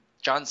 Now,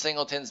 John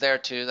Singleton's there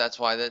too. That's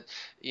why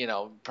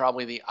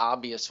probably the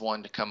obvious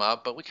one to come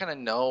up. But we kind of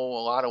know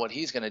a lot of what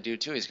he's going to do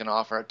too. He's going to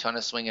offer a ton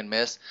of swing and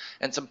miss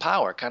and some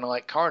power, kind of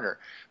like Carter.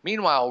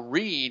 Meanwhile,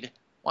 Reed,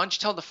 why don't you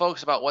tell the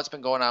folks about what's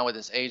been going on with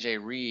this A.J.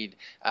 Reed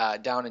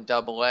down in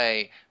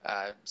Double-A,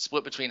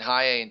 split between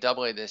High A and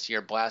Double-A this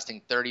year,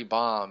 blasting 30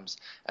 bombs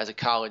as a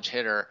college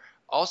hitter.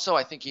 Also,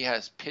 I think he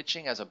has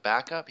pitching as a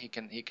backup. He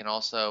can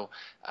also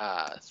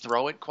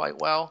throw it quite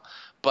well.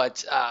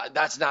 But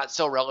that's not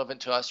so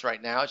relevant to us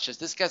right now. It's just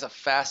this guy's a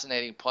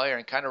fascinating player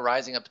and kind of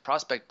rising up the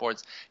prospect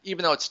boards,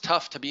 even though it's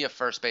tough to be a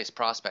first base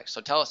prospect.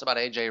 So tell us about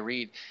A.J.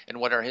 Reed and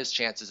what are his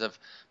chances of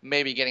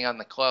maybe getting on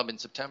the club in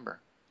September.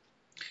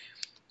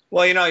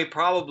 Well, he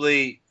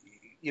probably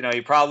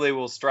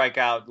will strike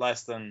out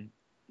less than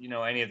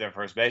any of their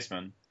first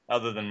basemen,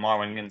 other than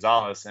Marwin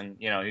Gonzalez, and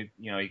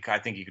I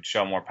think he could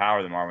show more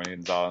power than Marwin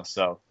Gonzalez.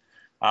 So.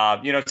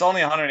 It's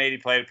only 180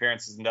 plate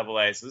appearances in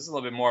Double-A, so this is a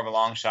little bit more of a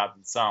long shot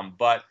than some.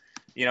 But,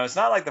 it's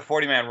not like the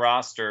 40-man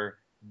roster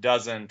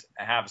doesn't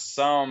have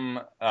some,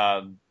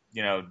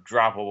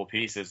 droppable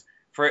pieces.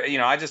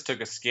 I just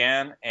took a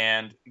scan,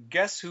 and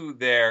guess who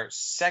their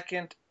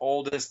second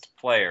oldest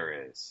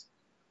player is?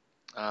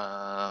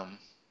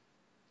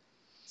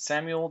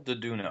 Samuel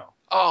Deduno.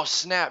 Oh,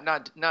 snap!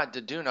 Not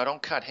Deduno.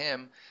 Don't cut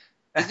him.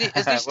 Is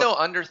he still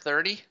under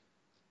 30?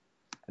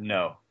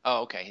 No.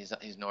 Oh, okay.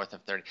 He's north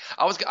of 30.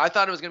 I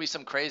thought it was gonna be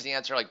some crazy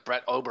answer like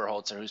Brett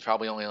Oberholzer, who's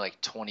probably only like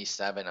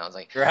 27. I was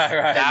like, right.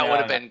 That would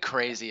have been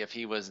crazy if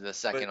he was the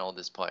second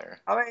oldest player.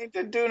 I mean,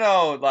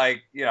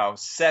 Deduno,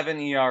 7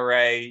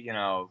 ERA,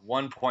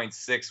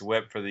 1.6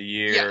 WHIP for the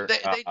year. Yeah,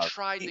 they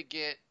tried to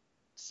get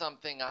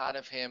something out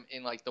of him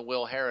in like the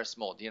Will Harris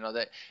mold,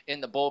 that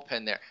in the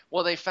bullpen there.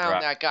 Well, they found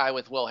Right. that guy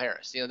with Will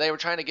Harris. They were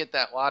trying to get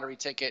that lottery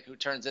ticket who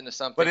turns into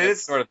something. But it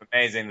is sort of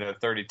amazing that a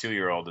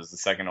 32-year-old is the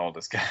second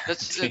oldest guy.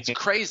 That's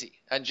crazy.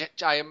 And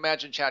I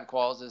imagine Chad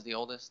Qualls is the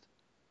oldest.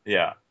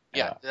 Yeah.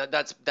 Yeah.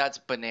 That's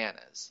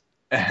bananas.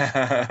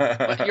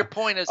 But But your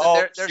point is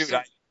that there's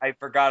some... I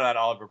forgot about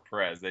Oliver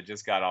Perez. They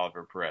just got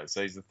Oliver Perez,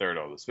 so he's the third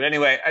oldest. But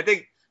anyway, I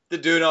think the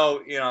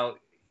Duno,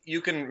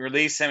 you can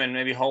release him and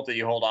maybe hope that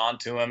you hold on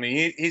to him.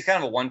 He's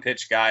kind of a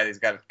one-pitch guy. He's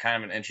got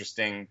kind of an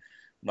interesting,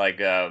 kind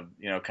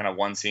of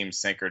one-seam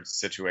sinker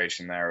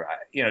situation there.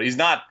 He's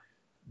not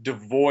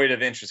devoid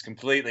of interest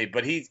completely,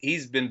 but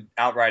he's been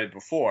outrighted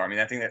before. I mean,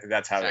 I think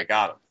that's how they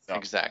got him. So,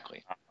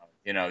 exactly.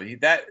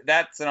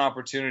 That's an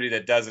opportunity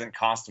that doesn't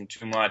cost them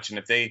too much, and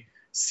if they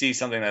see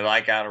something they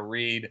like out of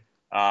Reed,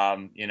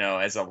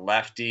 as a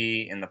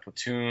lefty in the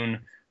platoon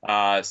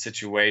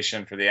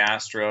situation for the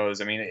Astros.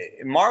 I mean,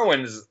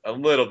 Marwin is a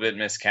little bit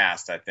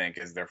miscast, I think,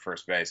 as their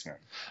first baseman.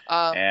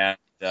 And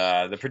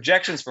the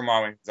projections for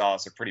Marwin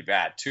Gonzalez are pretty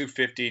bad.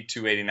 250,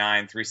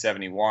 289,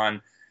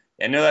 371.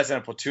 I know that's in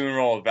a platoon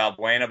role with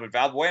Valbuena, but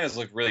Valbuena's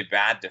looked really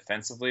bad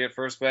defensively at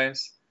first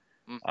base.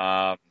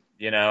 And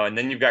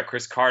then you've got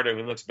Chris Carter,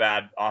 who looks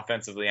bad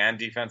offensively and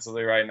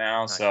defensively right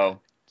now.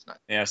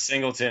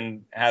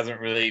 Singleton hasn't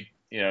really,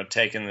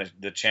 taken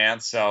the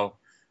chance. So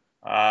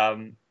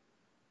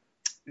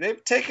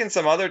they've taken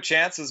some other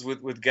chances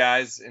with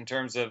guys in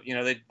terms of,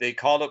 they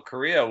called up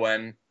Correa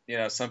when,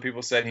 some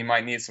people said he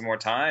might need some more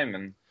time.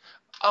 And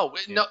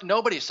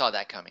nobody saw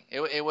that coming.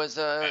 It was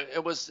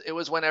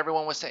when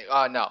everyone was saying,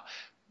 "Oh no,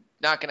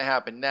 not going to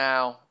happen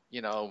now."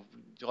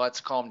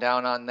 Let's calm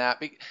down on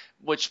that,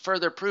 which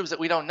further proves that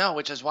we don't know.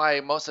 Which is why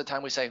most of the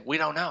time we say we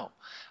don't know.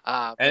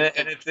 And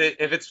if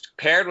it's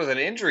paired with an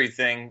injury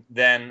thing,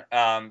 then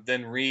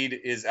Reed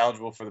is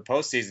eligible for the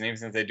postseason,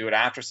 even if they do it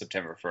after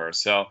September 1st.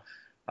 So,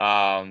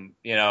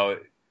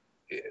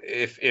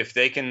 if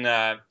they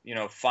can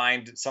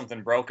find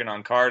something broken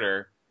on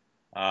Carter.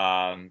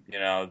 Then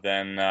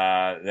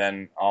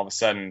all of a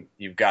sudden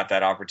you've got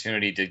that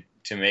opportunity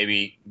to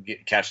maybe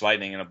catch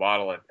lightning in a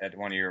bottle at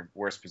one of your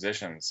worst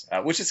positions,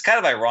 which is kind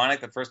of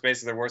ironic. The first base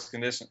is their worst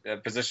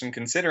position,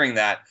 considering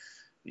that,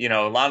 a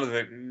lot of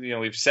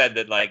we've said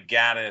that like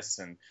Gaddis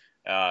and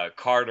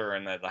Carter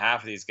and the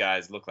half of these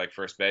guys look like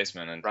first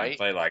basemen and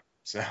play like.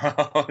 So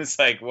it's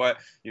like, what,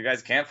 you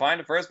guys can't find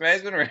a first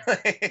baseman,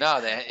 really?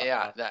 No,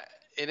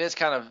 it is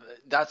kind of,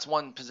 that's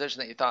one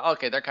position that you thought,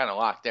 okay, they're kind of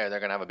locked there. They're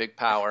going to have a big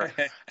power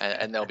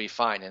and they'll be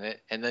fine in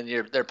it. And then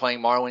they're playing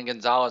Marwin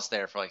Gonzalez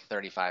there for like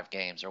 35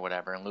 games or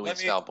whatever, and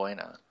Luis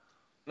Valbuena.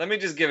 Let me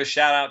just give a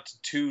shout out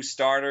to two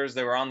starters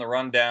that were on the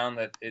rundown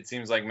that it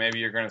seems like maybe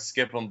you're going to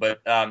skip them,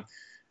 but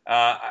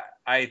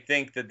I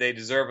think that they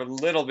deserve a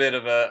little bit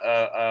of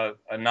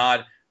a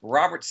nod.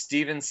 Robert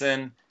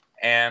Stevenson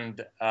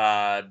and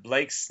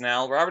Blake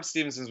Snell. Robert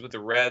Stevenson's with the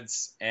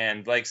Reds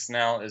and Blake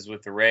Snell is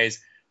with the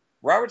Rays.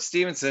 Robert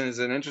Stevenson is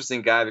an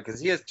interesting guy because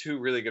he has two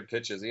really good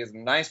pitches. He has a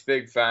nice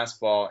big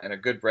fastball and a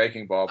good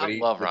breaking ball. But I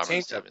love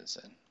Robert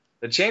Stevenson.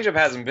 The changeup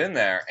hasn't been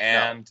there,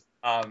 and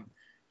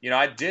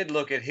I did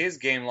look at his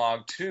game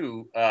log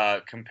too,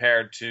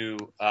 compared to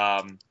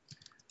a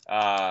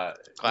guy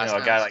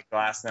like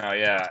Glasnow,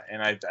 yeah.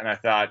 And I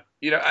thought,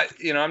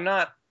 I'm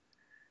not.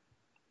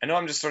 I know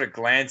I'm just sort of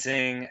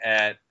glancing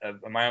at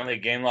my only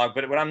game log,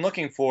 but what I'm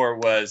looking for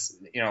was,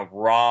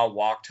 raw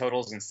walk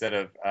totals instead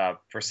of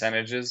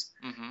percentages.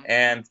 Mm-hmm.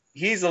 And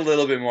he's a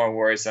little bit more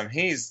worrisome.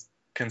 He's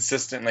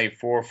consistently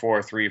 4.4,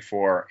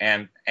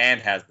 3.4,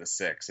 and has the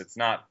 6. It's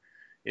not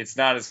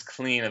as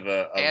clean of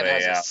a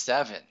has a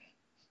 7.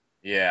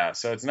 Yeah,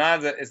 so it's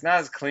not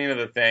as clean of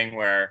a thing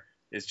where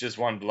it's just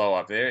one blow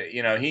up.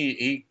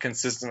 He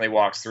consistently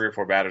walks 3 or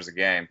 4 batters a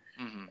game,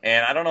 mm-hmm.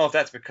 and I don't know if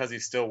that's because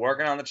he's still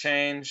working on the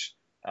change.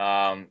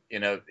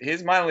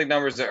 His minor league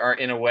numbers are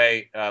in a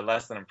way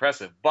less than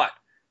impressive, but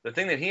the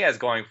thing that he has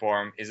going for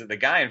him is that the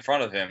guy in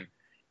front of him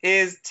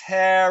is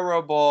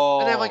terrible.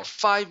 And they have like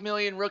 5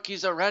 million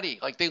rookies already.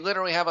 Like they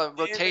literally have a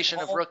rotation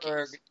of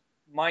rookies.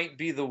 Might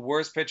be the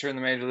worst pitcher in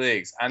the major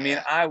leagues. I mean,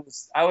 I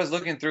was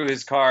looking through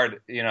his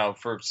card,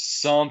 for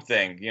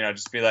something,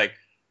 just be like,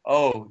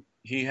 oh,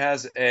 he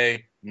has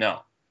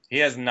no, he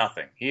has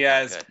nothing. He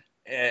has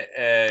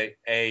a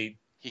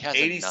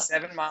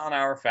 87 mile an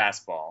hour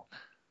fastball.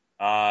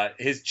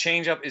 His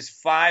changeup is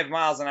 5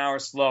 miles an hour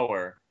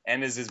slower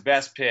and is his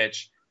best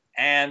pitch,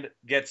 and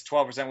gets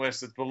 12%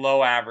 whiffs. It's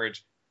below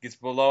average. Gets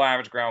below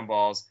average ground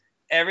balls.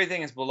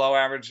 Everything is below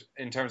average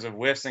in terms of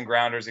whiffs and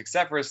grounders,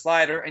 except for his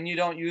slider, and you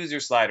don't use your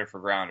slider for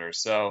grounders.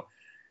 So,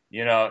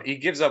 he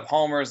gives up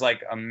homers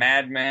like a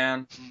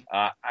madman.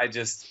 I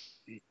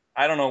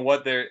don't know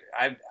what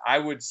I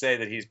would say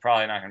that he's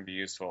probably not going to be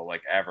useful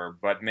like ever,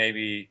 but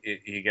maybe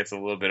he gets a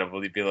little bit of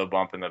a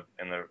bump in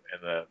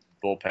the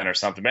bullpen or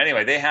something. But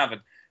anyway, they have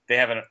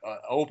an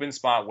open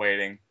spot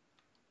waiting,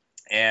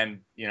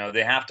 and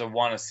they have to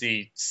want to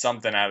see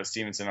something out of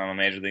Stevenson on a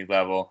major league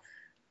level.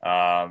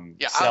 I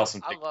love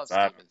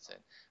Stevenson.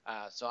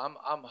 So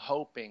I'm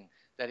hoping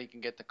that he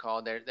can get the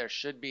call. There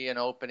should be an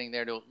opening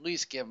there to at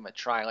least give him a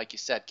try. Like you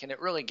said, can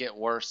it really get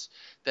worse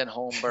than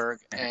Holmberg?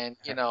 And,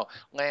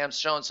 Lamb's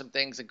showing some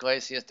things.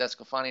 Iglesias,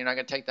 Desclafani, you're not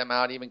going to take them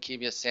out. Even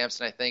Kevius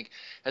Sampson, I think,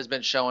 has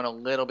been showing a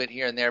little bit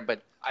here and there.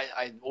 But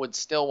I would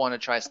still want to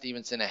try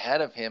Stevenson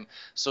ahead of him.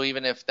 So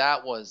even if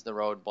that was the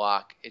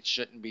roadblock, it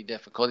shouldn't be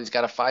difficult. He's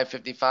got a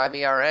 5.55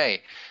 ERA.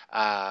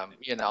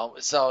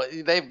 So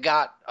they've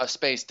got a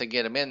space to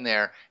get him in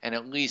there and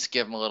at least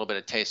give him a little bit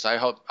of taste. So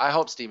I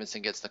hope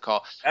Stevenson gets the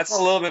call. That's a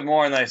little bit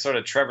more in the sort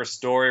of Trevor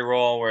Story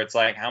role, where it's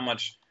like how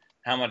much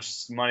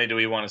money do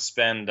we want to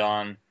spend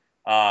on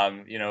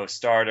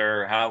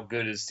starter? How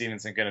good is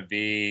Stevenson going to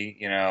be?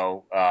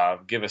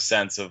 Give a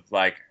sense of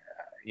like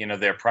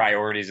their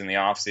priorities in the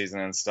offseason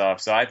and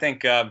stuff. So I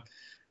think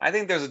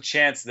there's a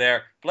chance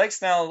there. Blake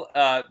Snell,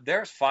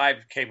 there's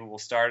 5 capable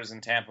starters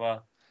in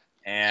Tampa.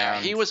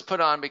 And he was put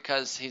on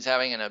because he's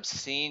having an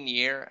obscene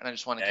year, and I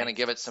just want to kind of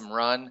give it some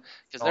run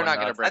because they're not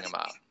going to bring him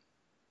out.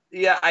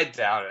 Yeah, I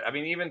doubt it. I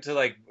mean, even to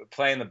like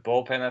play in the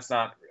bullpen,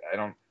 I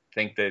don't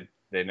think that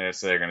they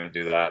necessarily are going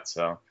to do that.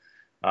 So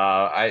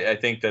I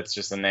think that's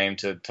just a name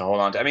to hold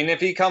on to. I mean, if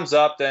he comes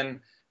up,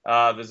 then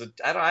I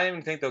don't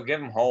even think they'll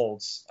give him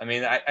holds. I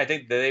mean, I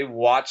think that they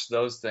watch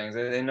those things.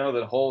 They know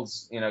that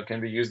holds,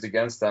 can be used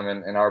against them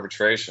in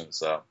arbitration.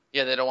 So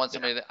yeah, they don't want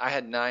somebody. I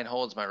had 9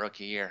 holds my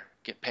rookie year.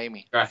 Pay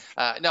me. Right.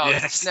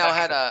 Snell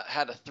had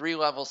a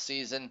 3-level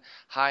season,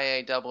 high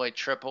A, double A,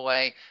 triple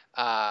A.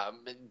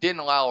 Didn't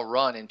allow a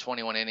run in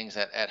 21 innings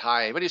at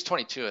high A, but he was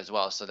 22 as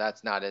well, so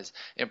that's not as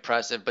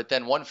impressive. But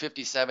then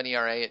 157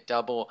 ERA at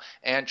double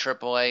and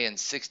triple A and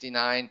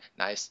 69,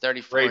 nice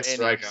 34 Great innings.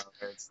 Strikeout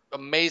rates.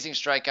 Amazing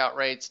strikeout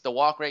rates. The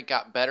walk rate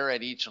got better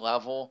at each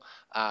level.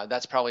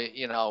 That's probably,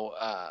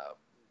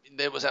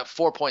 it was at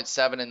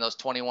 4.7 in those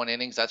 21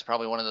 innings. That's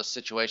probably one of those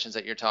situations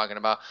that you're talking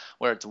about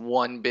where it's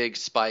one big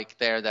spike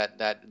there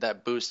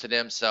that boosted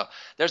him. So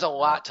there's a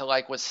lot to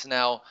like with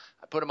Snell.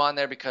 I put him on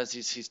there because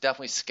he's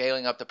definitely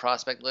scaling up the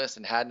prospect list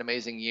and had an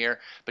amazing year.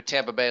 But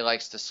Tampa Bay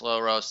likes to slow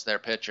roast their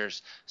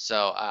pitchers.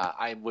 So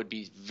I would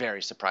be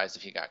very surprised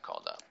if he got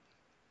called up.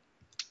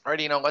 All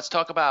right, let's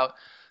talk about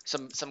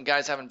some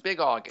guys having big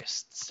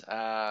Augusts.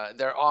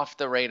 They're off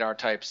the radar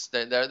types.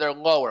 They're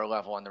lower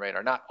level on the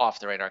radar, not off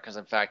the radar, because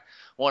in fact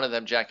one of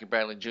them, Jackie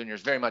Bradley Jr.,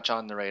 is very much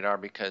on the radar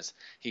because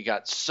he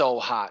got so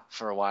hot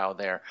for a while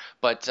there.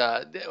 But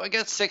I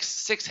got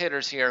six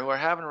hitters here who are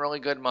having really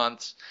good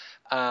months.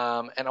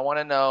 And I want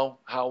to know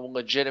how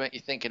legitimate you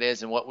think it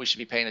is and what we should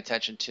be paying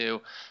attention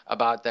to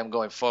about them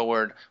going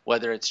forward,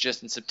 whether it's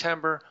just in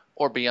September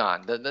or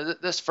beyond.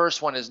 This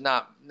first one is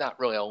not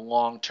really a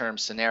long-term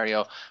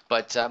scenario,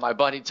 but my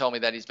buddy told me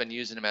that he's been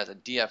using him as a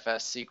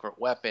DFS secret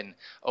weapon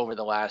over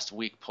the last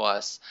week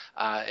plus.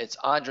 It's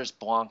Andres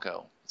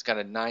Blanco. It's got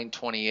a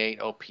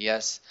 928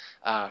 OPS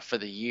for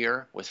the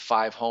year with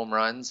 5 home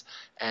runs,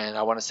 and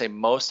I want to say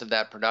most of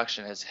that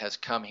production has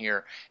come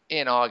here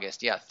in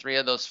August. Yeah, 3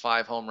 of those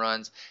 5 home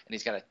runs, and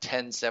he's got a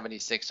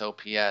 1076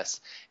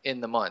 OPS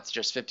in the month.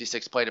 Just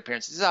 56 plate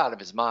appearances. He's out of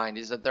his mind.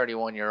 He's a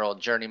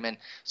 31-year-old journeyman.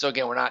 So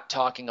again, we're not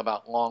talking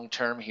about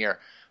long-term here,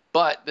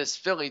 but this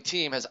Philly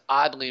team has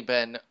oddly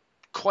been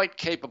quite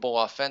capable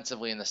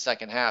offensively in the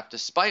second half,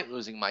 despite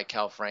losing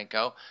Maikel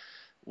Franco.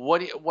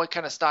 What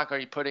kind of stock are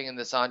you putting in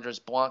this Andres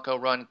Blanco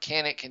run?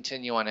 Can it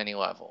continue on any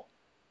level?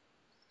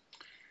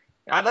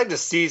 I'd like to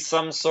see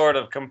some sort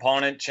of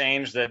component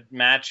change that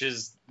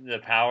matches the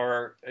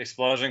power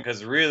explosion,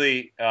 because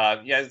really,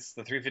 it's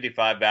the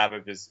 355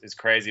 BABIP is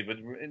crazy, but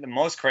the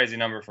most crazy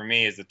number for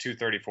me is the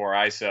 234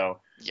 ISO.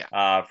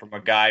 Yeah. From a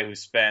guy who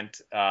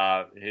spent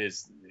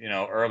his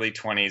early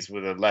 20s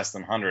with a less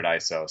than 100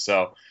 ISO.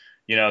 So,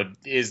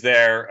 is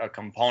there a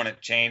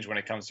component change when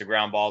it comes to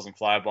ground balls and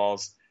fly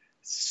balls?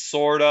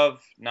 Sort of,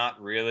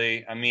 not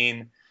really. I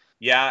mean,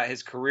 yeah,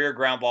 his career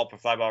ground ball per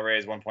fly ball rate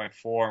is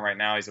 1.4, and right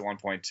now he's at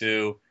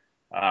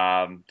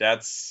 1.2.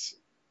 That's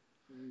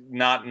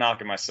not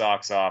knocking my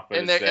socks off. But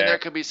and there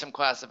could be some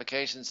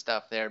classification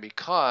stuff there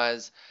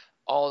because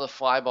all the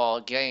fly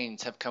ball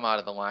gains have come out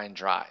of the line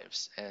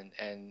drives, and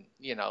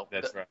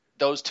that's right.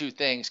 Those two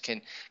things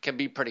can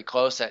be pretty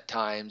close at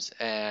times,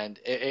 and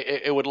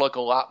it would look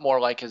a lot more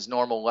like his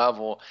normal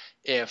level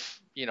if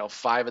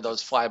 5 of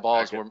those fly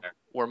balls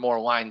were more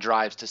line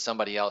drives to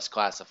somebody else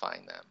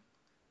classifying them.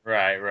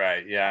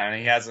 Right. Yeah, and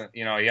he hasn't.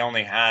 He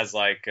only has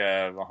like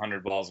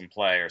 100 balls in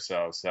play or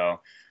so. So,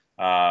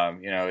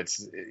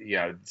 it's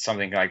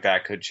something like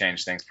that could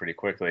change things pretty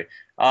quickly.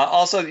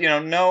 Also,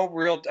 no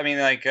real. I mean,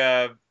 like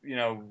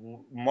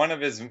one of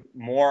his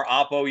more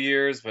oppo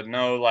years, but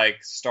no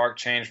like stark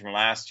change from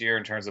last year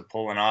in terms of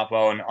pull and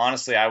oppo. And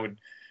honestly, I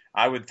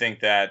would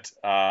think that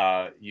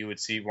you would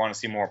want to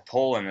see more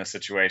pull in this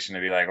situation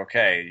to be like,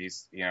 okay,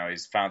 he's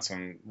found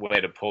some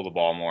way to pull the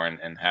ball more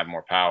and have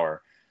more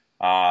power.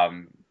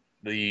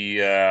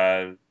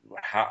 The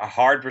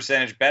hard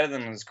percentage better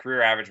than his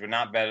career average, but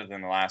not better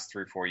than the last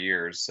 3-4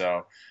 years.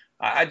 So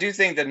I do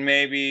think that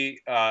maybe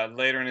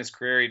later in his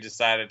career he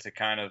decided to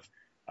kind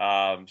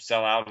of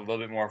sell out a little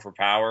bit more for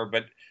power.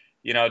 But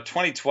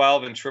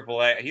 2012 in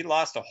AAA, he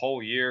lost a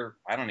whole year.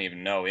 I don't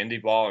even know,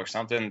 indie ball or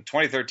something.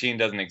 2013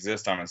 doesn't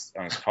exist on his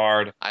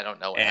card. I don't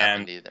know what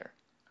happened either.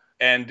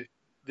 And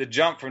the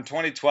jump from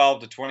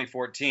 2012 to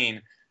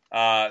 2014,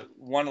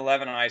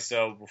 111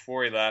 ISO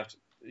before he left,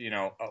 a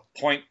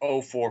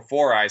 .044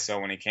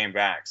 ISO when he came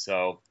back.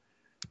 So,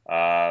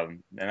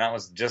 and that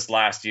was just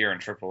last year in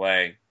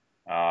AAA.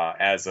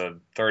 As a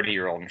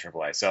 30-year-old in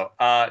AAA. So,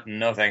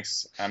 no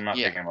thanks. I'm not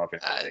picking him up in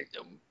the league.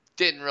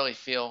 Didn't really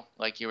feel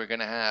like you were going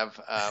to have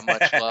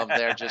much love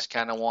there. Just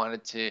kind of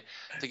wanted to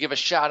give a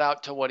shout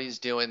out to what he's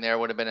doing there.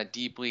 Would have been a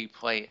deep league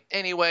play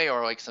anyway,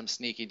 or like some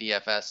sneaky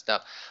DFS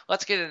stuff.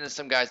 Let's get into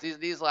some guys.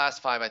 These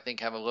last five, I think,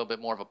 have a little bit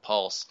more of a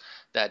pulse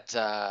that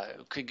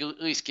could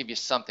at least give you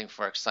something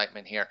for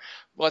excitement here.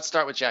 Well, let's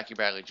start with Jackie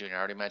Bradley Jr. I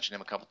already mentioned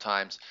him a couple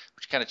times.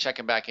 We're kind of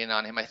checking back in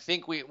on him. I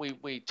think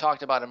we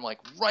talked about him like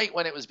right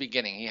when it was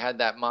beginning. He had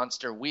that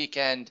monster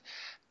weekend.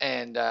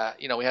 And,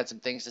 we had some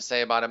things to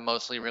say about him,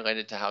 mostly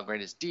related to how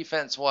great his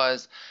defense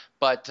was.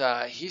 But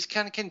he's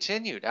kind of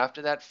continued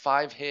after that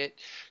 5-hit,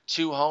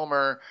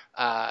 2-homer,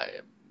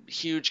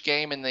 huge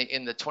game in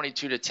the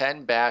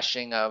 22-10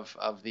 bashing of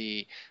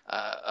the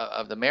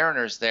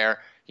Mariners there.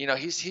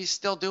 He's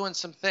still doing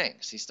some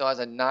things. He still has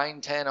a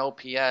 910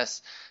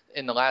 OPS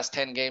in the last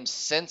 10 games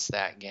since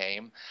that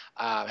game,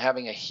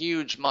 having a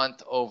huge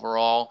month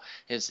overall.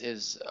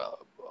 His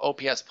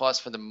OPS plus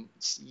for the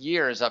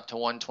year is up to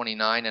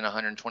 129 and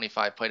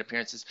 125 plate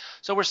appearances.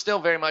 So we're still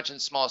very much in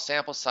small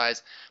sample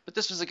size, but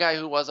this was a guy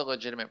who was a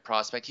legitimate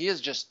prospect. He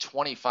is just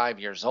 25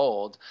 years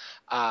old.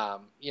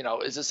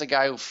 Is this a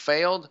guy who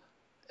failed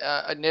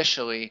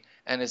initially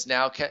and is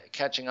now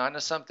catching on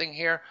to something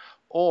here?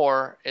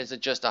 Or is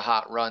it just a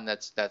hot run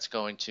that's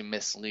going to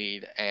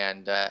mislead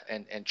and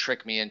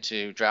trick me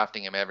into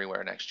drafting him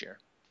everywhere next year?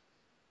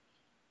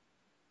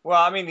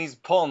 Well, I mean, he's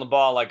pulling the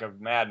ball like a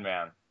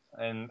madman.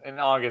 And in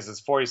August,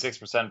 it's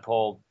 46%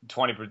 pulled,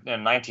 20%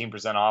 and 19%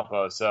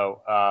 oppo.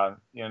 So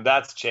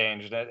that's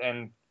changed,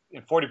 and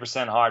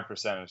 40% hard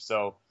percentage.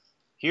 So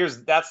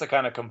that's the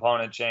kind of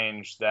component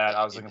change that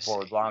I was looking for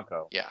with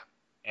Blanco. Yeah.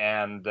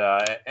 And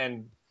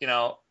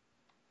for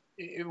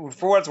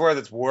what it's worth,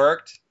 it's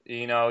worked.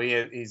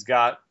 He's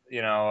got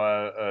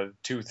a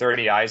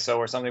 230 ISO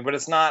or something, but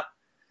it's not.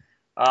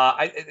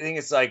 I think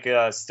it's like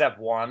step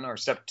 1 or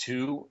step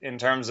 2 in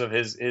terms of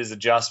his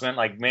adjustment.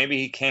 Like maybe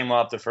he came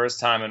up the first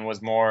time and was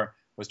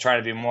trying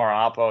to be more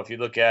oppo. If you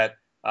look at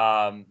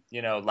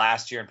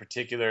last year in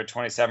particular,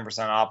 27%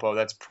 oppo,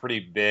 that's pretty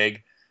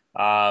big.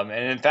 And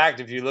in fact,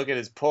 if you look at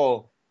his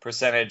pull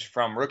percentage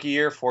from rookie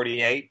year,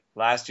 48,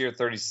 last year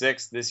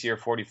 36, this year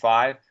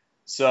 45.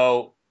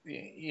 So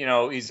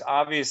he's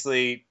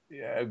obviously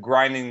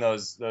grinding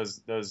those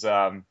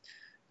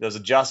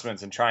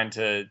adjustments and trying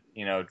to,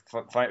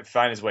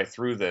 find his way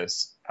through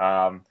this.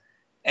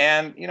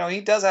 And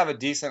he does have a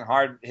decent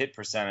hard hit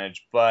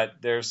percentage, but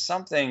there's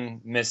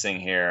something missing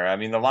here. I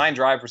mean, the line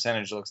drive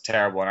percentage looks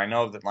terrible, and I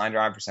know that line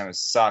drive percentage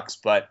sucks,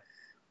 but,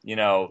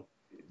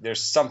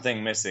 there's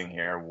something missing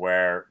here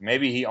where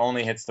maybe he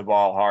only hits the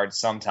ball hard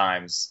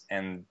sometimes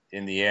and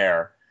in the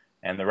air,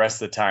 and the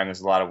rest of the time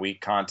there's a lot of weak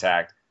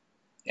contact.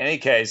 In any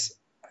case,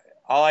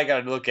 all I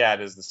got to look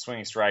at is the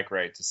swinging strike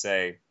rate to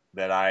say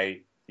that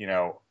I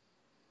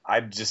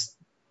just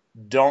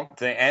don't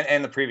think,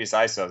 and the previous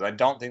ISOs, I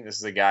don't think this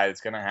is a guy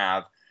that's going to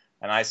have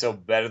an ISO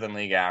better than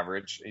league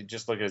average. You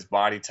just look at his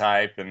body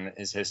type and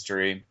his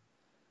history,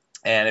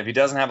 and if he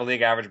doesn't have a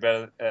league average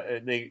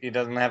he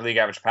doesn't have league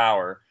average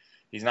power,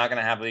 he's not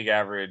going to have league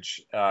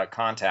average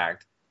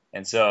contact,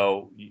 and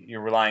so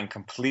you're relying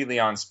completely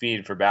on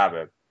speed for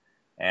BABIP.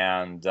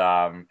 And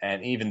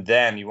even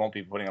then, you won't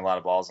be putting a lot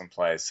of balls in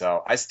play.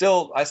 So I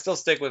still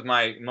stick with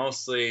my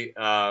mostly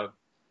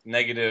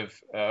negative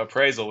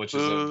appraisal, which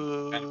is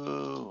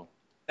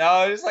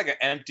it's like an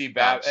empty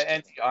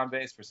on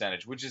base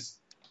percentage, which is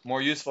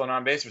more useful in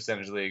on base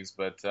percentage leagues.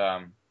 But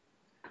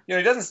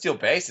he doesn't steal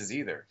bases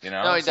either.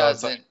 No, he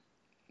doesn't.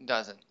 He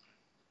doesn't.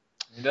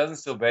 He doesn't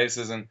steal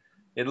bases, and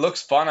it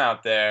looks fun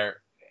out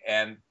there.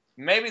 And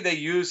maybe they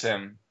use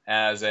him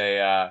as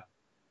an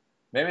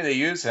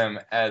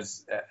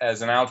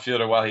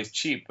outfielder while he's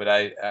cheap, but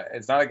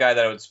it's not a guy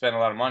that I would spend a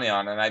lot of money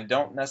on, and I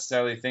don't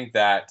necessarily think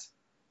that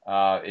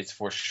it's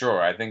for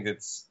sure. I think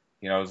it's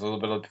it's a little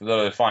bit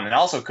of fun, and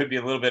also could be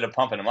a little bit of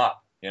pumping him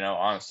up.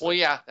 Honestly. Well,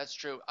 yeah, that's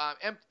true.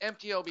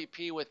 Empty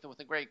OBP with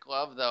a great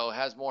glove though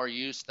has more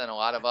use than a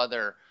lot of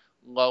other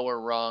lower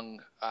rung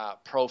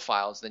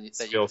profiles that you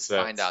can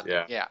find out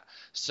there. Yeah.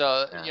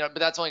 So but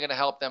that's only going to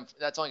help them.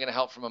 That's only going to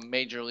help from a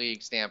major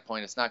league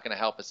standpoint. It's not going to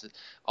help us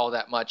all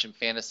that much in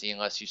fantasy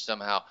unless you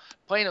somehow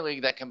play in a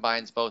league that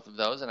combines both of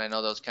those. And I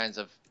know those kinds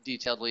of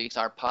detailed leagues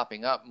are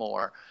popping up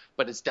more,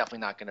 but it's definitely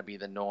not going to be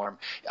the norm.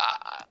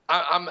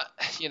 I'm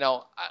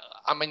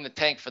in the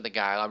tank for the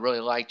guy. I really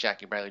like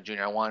Jackie Bradley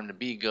Jr. I want him to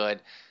be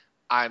good.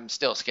 I'm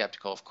still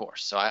skeptical, of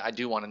course. So I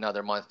do want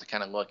another month to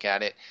kind of look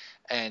at it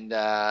and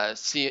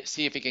see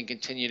if he can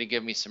continue to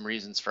give me some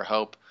reasons for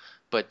hope.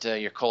 But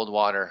your cold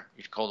water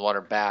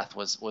bath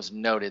was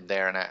noted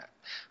there, and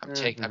I'm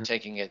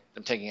taking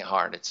it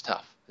hard. It's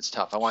tough. It's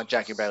tough. I want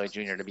Jackie Bradley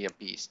Jr. to be a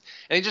beast,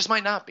 and he just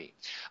might not be.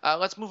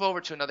 Let's move over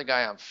to another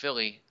guy on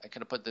Philly. I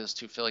could have put those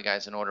two Philly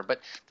guys in order,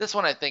 but this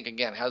one I think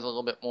again has a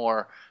little bit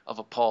more of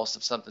a pulse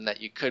of something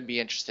that you could be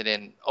interested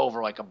in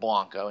over like a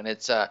Blanco, and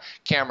it's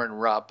Cameron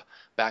Rupp,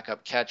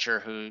 backup catcher,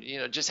 who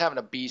just having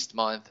a beast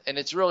month, and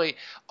it's really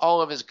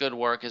all of his good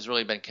work has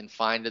really been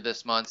confined to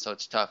this month, so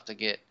it's tough to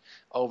get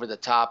over the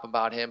top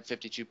about him.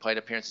 52 plate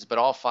appearances,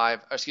 but five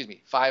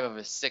of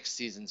his six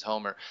season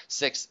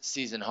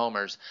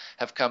homers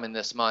have come in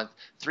this month.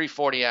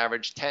 340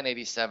 average,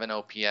 1087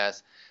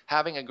 OPS,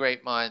 having a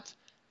great month.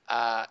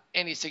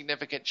 Any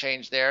significant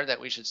change there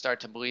that we should start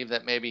to believe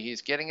that maybe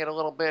he's getting it a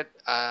little bit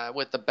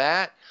with the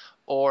bat,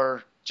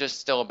 or just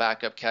still a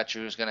backup catcher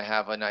who's going to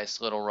have a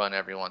nice little run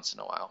every once in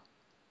a while?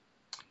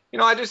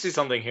 I do see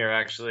something here,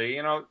 actually.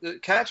 The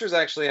catchers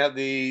actually have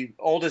the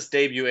oldest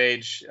debut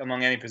age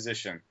among any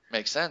position.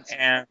 Makes sense.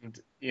 And,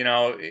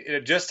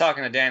 just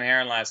talking to Dan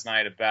Heron last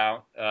night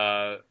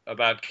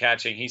about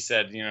catching, he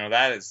said,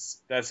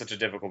 that's such a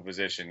difficult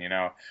position.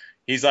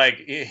 He's like,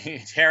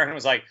 Heron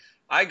was like,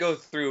 I go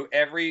through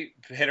every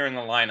hitter in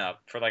the lineup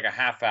for like a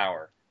half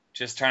hour,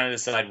 just trying to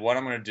decide what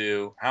I'm going to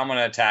do, how I'm going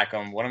to attack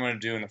them, what I'm going to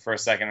do in the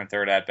first, second, and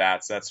third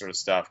at-bats, that sort of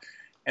stuff.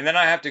 And then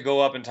I have to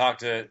go up and talk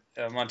to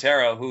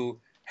Montero, who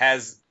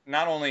has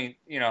not only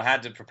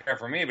had to prepare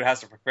for me, but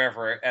has to prepare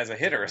for as a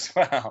hitter as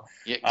well.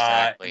 Yeah,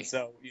 exactly. And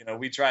so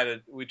we try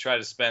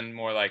to spend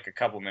more like a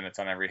couple minutes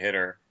on every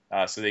hitter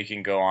so they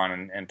can go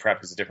on and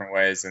prep us different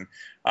ways. And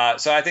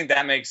so I think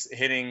that makes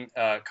hitting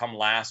come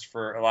last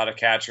for a lot of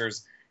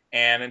catchers.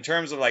 And in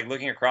terms of like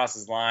looking across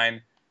his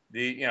line,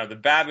 the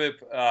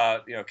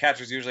BABIP,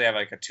 catchers usually have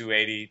like a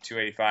 280,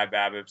 285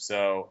 BABIP.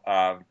 So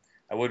I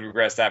would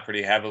regress that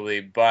pretty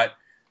heavily. But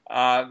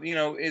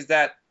is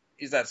that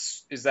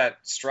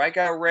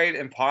strikeout rate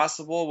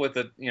impossible with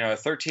a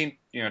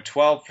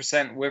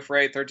 12% whiff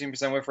rate,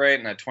 13% whiff rate,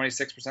 and a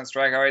 26%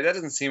 strikeout rate? That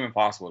doesn't seem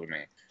impossible to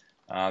me.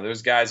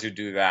 There's guys who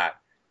do that,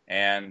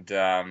 and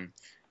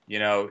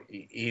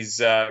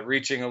he's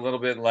reaching a little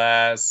bit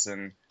less,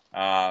 and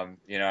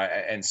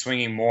and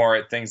swinging more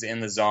at things in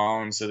the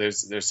zone. So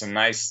there's some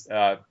nice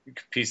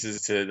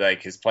pieces to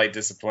like his plate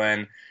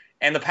discipline,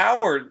 and the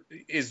power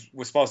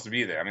was supposed to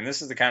be there. I mean,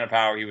 this is the kind of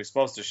power he was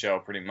supposed to show,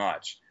 pretty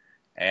much.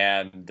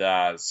 And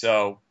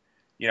so,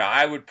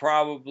 I would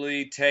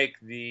probably take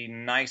the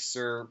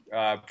nicer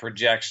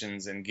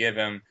projections and give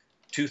him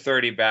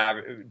 230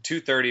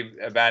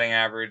 batting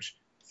average,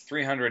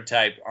 300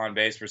 type on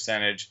base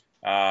percentage,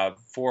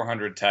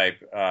 400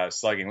 type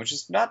slugging, which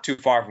is not too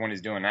far from what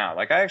he's doing now.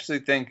 Like, I actually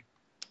think,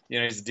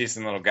 he's a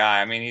decent little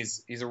guy. I mean,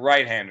 he's a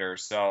right-hander,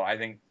 so I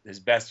think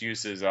his best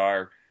uses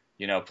are,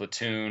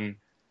 platoon,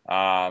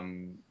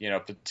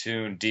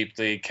 platoon, deep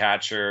league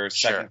catcher,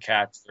 second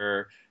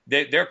catcher.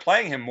 They're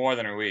playing him more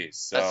than Ruiz.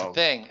 So. That's the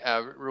thing.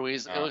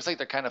 Ruiz, it looks like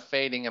they're kind of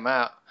fading him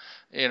out,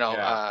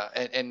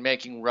 and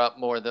making Rupp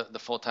more the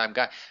full-time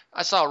guy.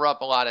 I saw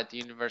Rupp a lot at the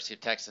University of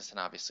Texas, and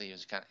obviously he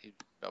was kind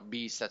of a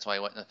beast. That's why he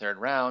went in the third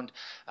round.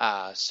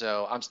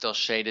 So I'm still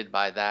shaded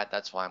by that.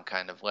 That's why I'm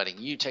kind of letting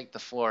you take the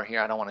floor here.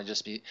 I don't want to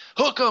just be,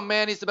 hook him,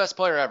 man, he's the best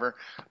player ever.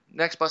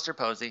 Next, Buster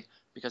Posey,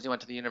 because he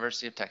went to the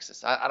University of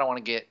Texas. I don't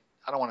want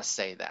to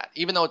say that.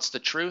 Even though it's the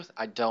truth,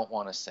 I don't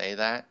want to say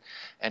that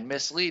and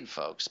mislead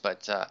folks.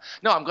 But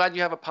no, I'm glad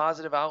you have a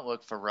positive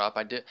outlook for Rupp.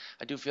 I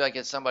do feel like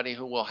it's somebody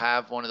who will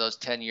have one of those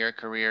 10-year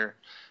career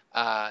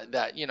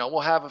that will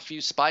have a few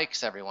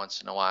spikes every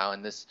once in a while.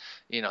 And this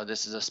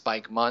is a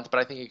spike month, but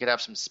I think you could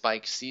have some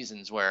spike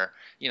seasons where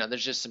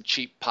there's just some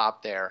cheap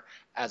pop there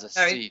as a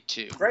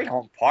C2. Great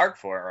home park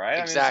for it, right?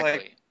 Exactly. I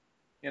mean,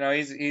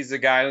 it's like, he's a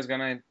guy who's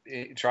going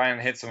to try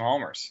and hit some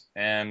homers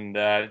and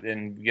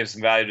give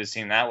some value to his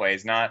team that way.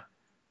 He's not,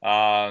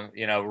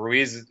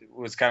 Ruiz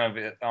was kind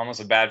of almost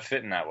a bad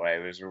fit in that way.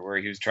 It was where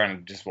he was trying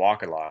to just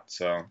walk a lot.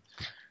 So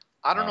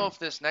I don't know if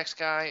this next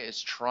guy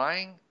is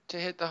trying to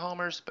hit the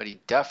homers, but he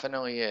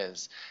definitely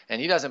is.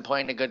 And he doesn't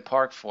play in a good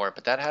park for it,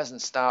 but that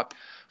hasn't stopped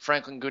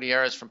Franklin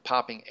Gutierrez from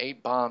popping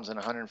 8 bombs in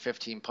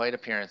 115 plate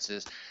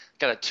appearances.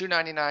 Got a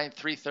 299,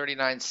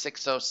 339,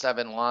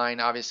 607 line.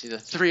 Obviously, the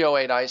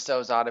 308 ISO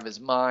is out of his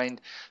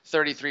mind.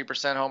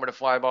 33% homer to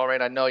fly ball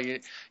rate. I know you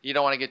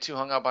don't want to get too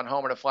hung up on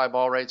homer to fly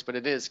ball rates, but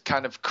it is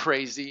kind of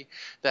crazy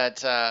that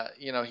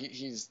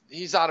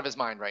he's out of his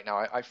mind right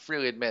now. I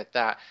freely admit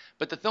that.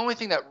 But the only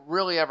thing that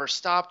really ever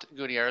stopped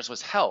Gutierrez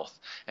was health,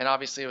 and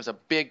obviously it was a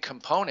big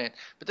component.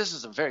 But this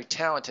is a very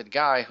talented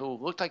guy who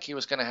looked like he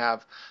was going to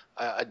have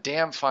a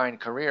damn fine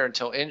career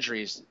until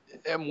injuries,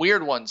 and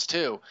weird ones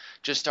too,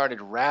 just started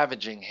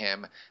ravaging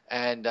him,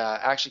 and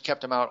actually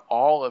kept him out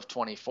all of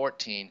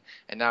 2014,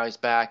 and now he's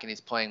back and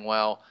he's playing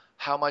well.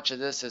 How much of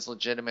this is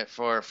legitimate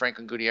for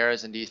Franklin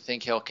Gutierrez, and do you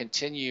think he'll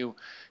continue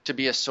to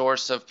be a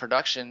source of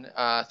production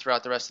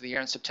throughout the rest of the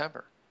year in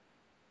September?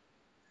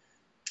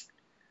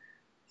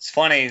 It's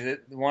funny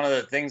that one of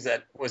the things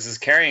that was his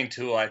carrying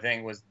tool, I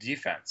think, was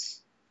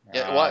defense.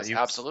 It was He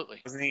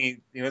absolutely. wasn't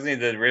he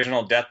the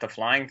original Death to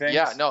Flying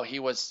Yeah, Things? no, he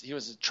was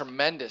a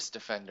tremendous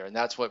defender, and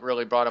that's what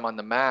really brought him on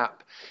the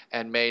map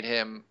and made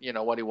him,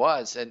 what he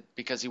was. And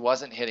because he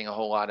wasn't hitting a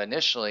whole lot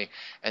initially,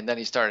 and then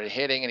he started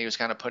hitting, and he was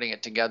kind of putting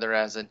it together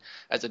as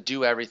a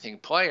do everything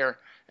player,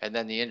 and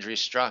then the injury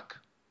struck.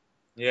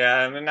 Yeah,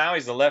 I mean, now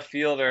he's a left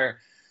fielder.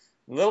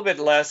 A little bit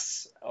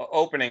less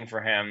opening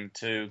for him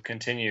to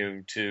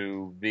continue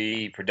to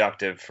be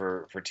productive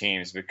for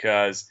teams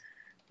because,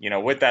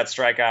 with that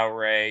strikeout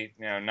rate,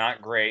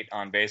 not great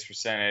on base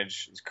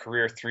percentage, his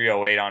career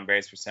 308 on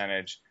base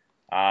percentage,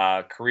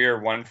 career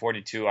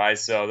 142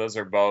 ISO. Those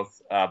are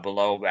both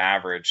below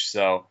average.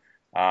 So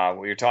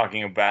what you're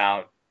talking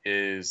about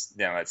is,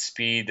 that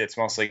speed that's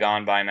mostly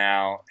gone by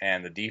now,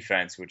 and the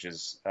defense, which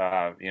is,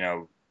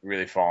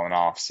 really fallen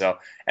off. So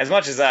as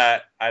much as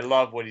I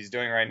love what he's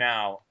doing right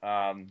now,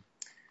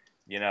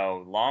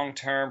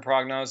 long-term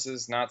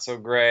prognosis, not so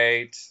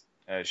great.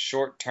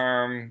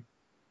 Short-term,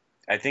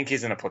 I think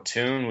he's in a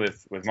platoon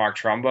with Mark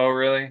Trumbo,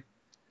 really.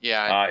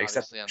 Yeah,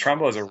 Except obviously on the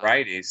Trumbo is wrong a side.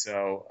 righty,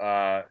 so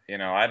I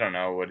don't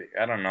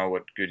know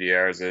what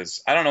Gutierrez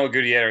is. I don't know what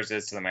Gutierrez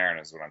is to the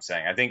Mariners. Is what I'm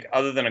saying. I think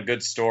other than a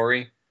good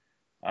story,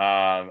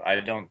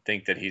 I don't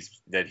think that he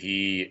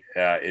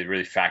it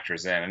really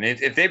factors in. And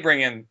if they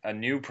bring in a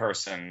new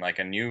person, like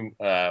a new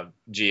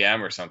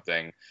GM or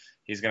something,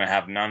 he's going to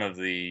have none of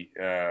the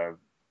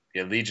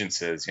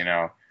allegiances,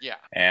 Yeah.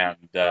 and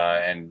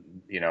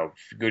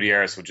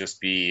Gutierrez will just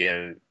be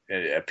a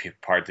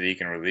part that he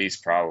can release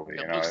probably.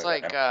 It looks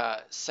like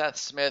Seth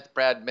Smith,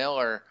 Brad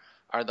Miller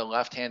are the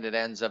left-handed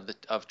ends of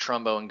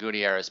Trumbo and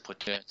Gutierrez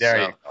platoon. There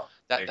you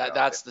So go.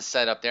 that's the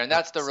setup there, and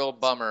that's the real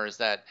bummer is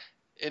that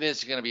it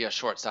is going to be a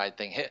short side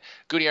thing.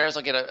 Gutierrez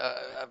will get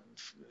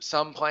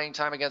some playing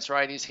time against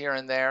righties here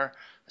and there,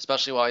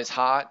 especially while he's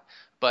hot.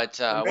 But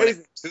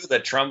Amazing too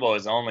that Trumbo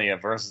is only a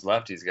versus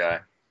lefties guy.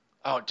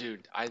 oh,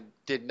 dude,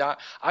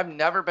 I've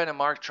never been a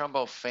Mark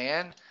Trumbo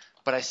fan,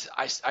 but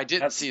I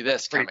didn't see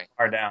this pretty coming.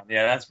 far down.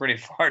 Yeah, that's pretty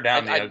far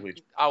down the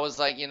ugly. I was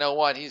like, you know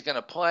what? He's going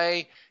to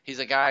play. He's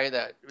a guy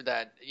that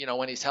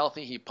when he's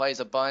healthy, he plays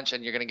a bunch,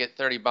 and you're going to get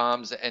 30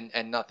 bombs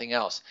and nothing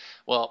else.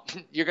 Well,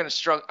 you're going to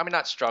struggle. I mean,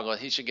 not struggle.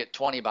 He should get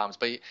 20 bombs,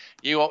 but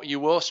you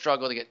will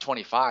struggle to get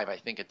 25, I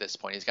think, at this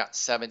point. He's got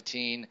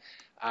 17.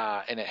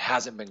 And it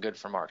hasn't been good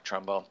for Mark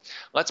Trumbo.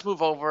 Let's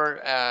move over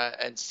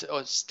and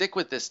stick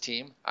with this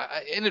team.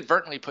 I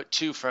inadvertently put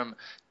two from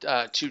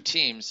two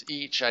teams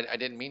each. I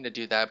didn't mean to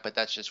do that, but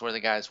that's just where the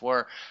guys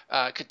were.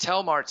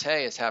 Ketel Marte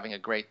is having a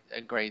great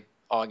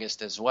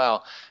August as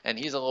well, and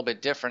he's a little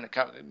bit different,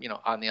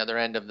 on the other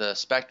end of the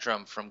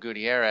spectrum from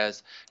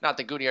Gutierrez. Not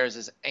that Gutierrez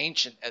is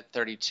ancient at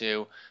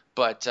 32,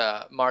 but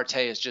Marte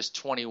is just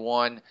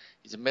 21.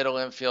 He's a middle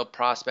infield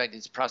prospect.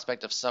 He's a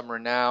prospect of some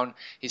renown.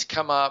 He's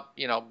come up,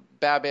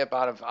 BABIP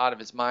out of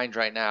his mind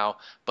right now,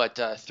 but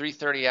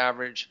 333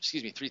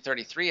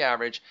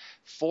 average,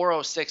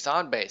 406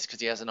 on base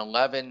because he has an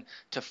 11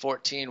 to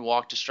 14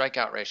 walk to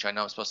strikeout ratio. I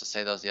know I'm supposed to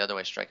say those the other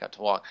way, strikeout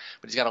to walk,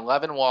 but he's got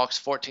 11 walks,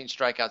 14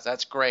 strikeouts.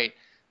 That's great.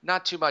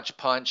 Not too much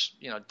punch,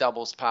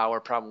 doubles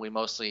power, probably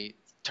mostly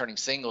turning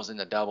singles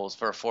into doubles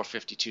for a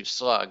 452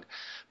 slug,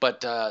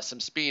 but some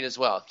speed as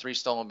well. 3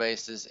 stolen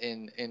bases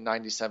in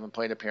 97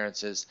 plate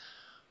appearances.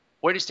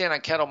 Where do you stand on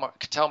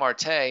Ketel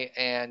Marte,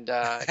 and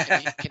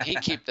can he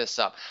keep this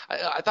up?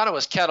 I thought it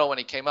was Kettle when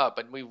he came up,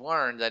 but we've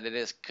learned that it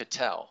is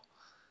Ketel.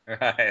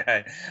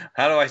 Right.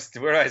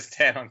 Where do I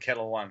stand on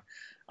Kettle One?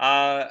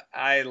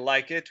 I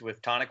like it with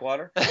tonic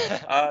water.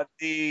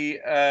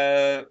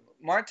 The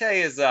Marte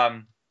is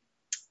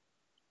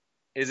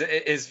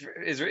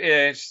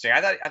interesting.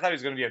 I thought he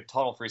was going to be a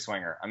total free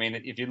swinger. I mean,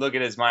 if you look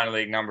at his minor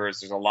league numbers,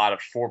 there's a lot of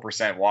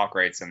 4% walk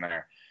rates in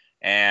there,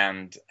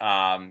 and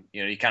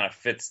he kind of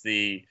fits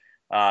the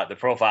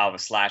profile of a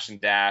slash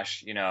and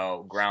dash,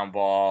 ground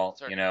ball,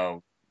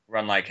 Certainly.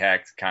 Run like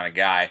heck kind of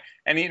guy.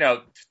 And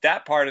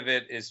that part of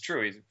it is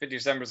true. He's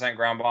 57%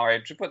 ground ball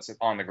rate, which puts it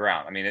on the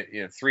ground. I mean,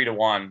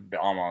 3-to-1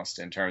 almost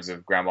in terms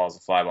of ground balls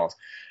and fly balls.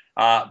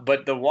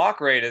 But the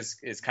walk rate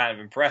is kind of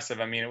impressive.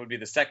 I mean, it would be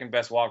the second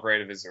best walk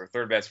rate or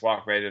third best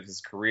walk rate of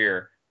his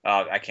career.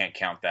 I can't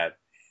count that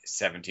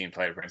 17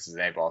 plate appearances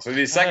in A-ball. So it'd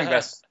be the second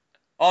best.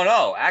 Oh,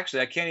 no,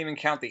 actually, I can't even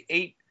count the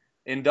 8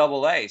 in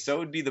Double-A. So it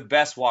would be the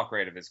best walk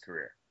rate of his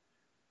career.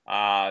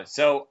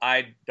 So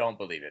I don't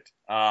believe it.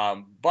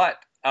 But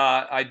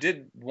I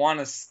did want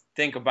to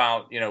think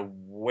about,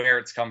 where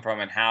it's come from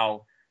and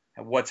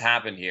what's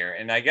happened here.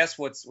 And I guess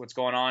what's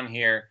going on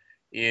here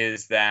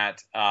is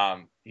that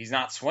he's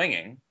not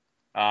swinging.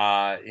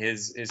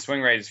 His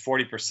swing rate is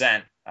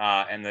 40%,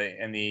 and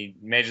the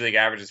major league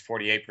average is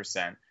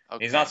 48%.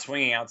 Okay. He's not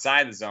swinging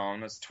outside the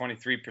zone. That's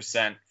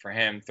 23% for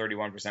him,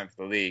 31%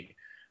 for the league.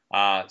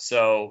 But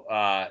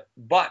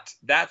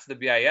that's the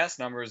BIS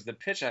numbers. The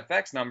Pitch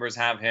FX numbers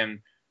have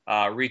him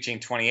reaching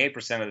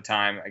 28% of the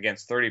time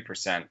against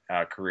 30%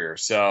 career.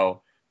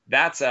 So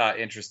that's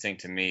interesting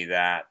to me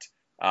that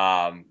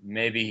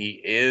maybe he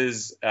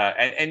is.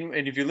 And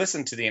if you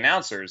listen to the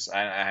announcers,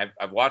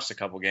 I've watched a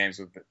couple games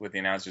with the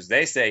announcers.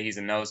 They say he's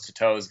a nose to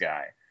toes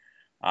guy.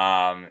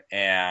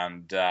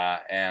 and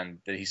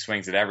that he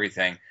swings at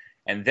everything.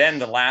 And then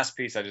the last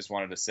piece I just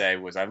wanted to say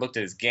was I looked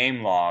at his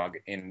game log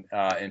in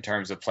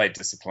terms of plate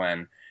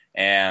discipline,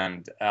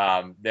 and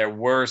there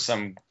were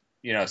some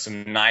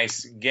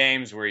nice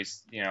games where he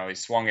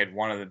swung at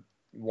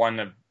one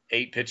of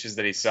 8 pitches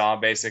that he saw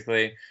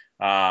basically.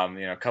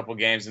 A couple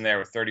games in there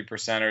with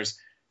 30%ers.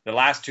 The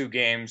last 2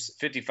 games,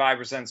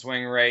 55%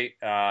 swing rate,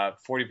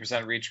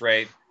 40% reach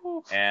rate,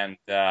 and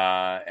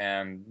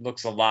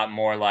looks a lot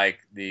more like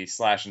the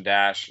slash and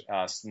dash,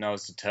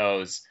 nose to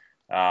toes,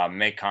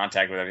 make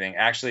contact with everything.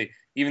 Actually,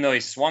 even though he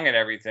swung at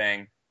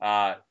everything,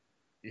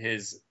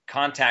 his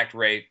contact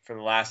rate for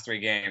the last 3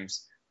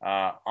 games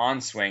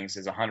on swings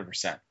is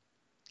 100%.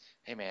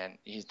 Hey man,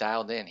 he's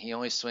dialed in. He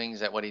only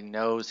swings at what he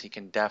knows he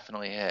can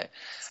definitely hit.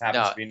 This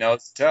happens to be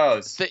nose to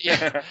toes.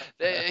 Yeah,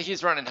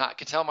 he's running hot.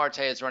 Ketel Marte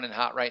is running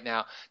hot right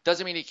now.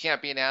 Doesn't mean he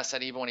can't be an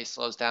asset even when he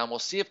slows down. We'll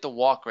see if the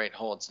walk rate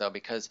holds though,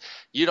 because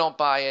you don't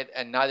buy it,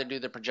 and neither do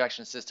the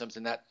projection systems,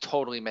 and that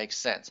totally makes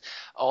sense.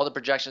 All the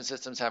projection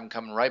systems have him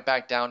coming right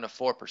back down to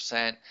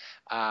 4%,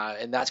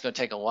 and that's going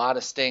to take a lot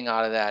of sting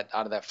out of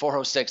that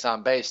 406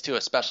 on base too,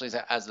 especially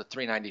as the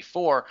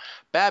 394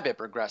 BABIP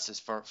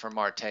regresses for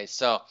Marte.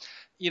 So,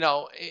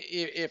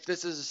 if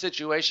this is a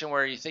situation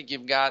where you think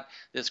you've got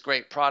this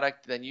great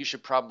product, then you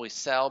should probably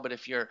sell. But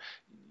if you're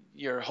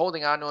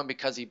holding on to him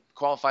because he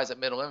qualifies at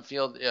middle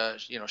infield,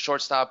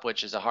 shortstop,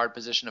 which is a hard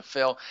position to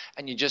fill,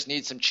 and you just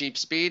need some cheap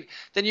speed,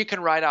 then you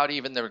can ride out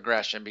even the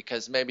regression,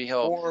 because maybe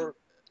he'll.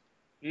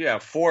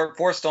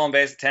 Four stolen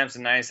base attempts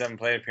and 97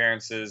 plate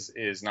appearances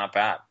is not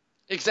bad.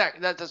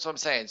 Exactly, that's what I'm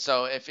saying.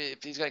 So if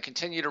he's going to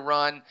continue to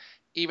run,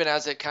 even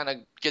as it kind of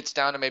gets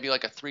down to maybe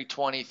like a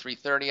 320,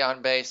 330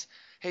 on base,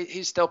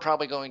 he's still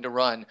probably going to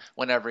run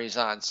whenever he's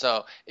on.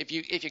 So if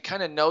you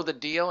kind of know the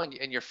deal and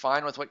you're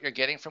fine with what you're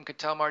getting from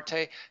Ketel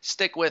Marte,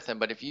 stick with him.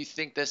 But if you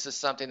think this is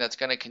something that's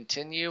going to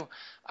continue,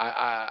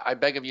 I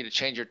beg of you to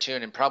change your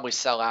tune and probably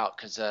sell out,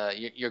 because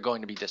you're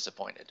going to be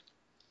disappointed.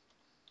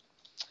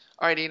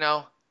 All right,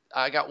 Eno,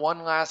 I got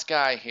one last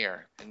guy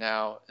here. And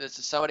now this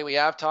is somebody we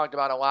have talked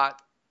about a lot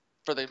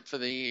for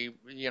the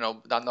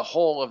on the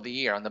whole of the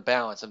year, on the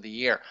balance of the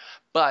year,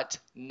 but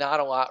not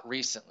a lot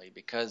recently,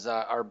 because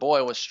our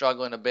boy was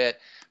struggling a bit,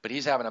 but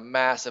he's having a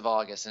massive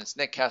August, and it's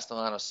Nick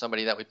Castellanos,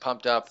 somebody that we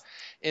pumped up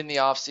in the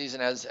offseason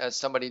as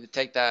somebody to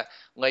take that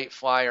late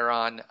flyer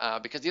on,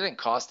 because he didn't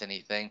cost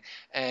anything,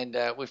 and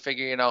we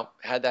figure,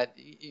 had that,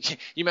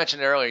 you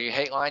mentioned earlier, you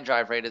hate line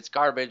drive rate, it's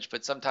garbage,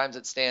 but sometimes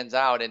it stands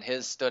out, and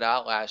his stood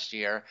out last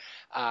year.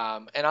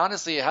 And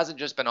honestly, it hasn't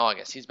just been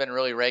August. He's been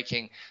really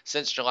raking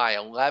since July.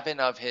 11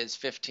 of his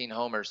 15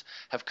 homers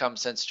have come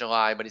since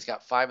July, but he's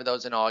got 5 of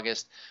those in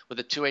August with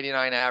a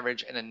 289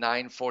 average and a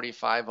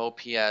 945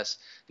 OPS.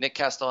 Nick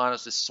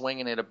Castellanos is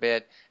swinging it a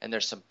bit, and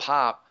there's some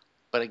pop.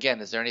 But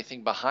again, is there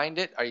anything behind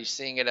it? Are you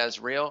seeing it as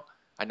real?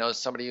 I know it's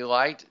somebody you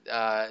liked.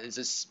 Is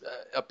this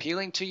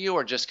appealing to you,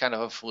 or just kind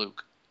of a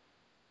fluke?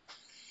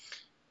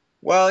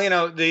 Well,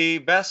 the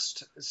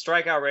best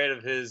strikeout rate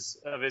of his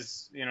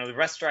the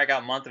best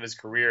strikeout month of his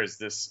career is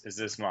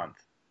this month.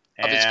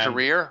 Of his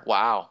career?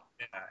 Wow.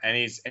 Yeah, and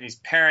he's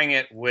pairing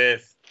it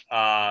with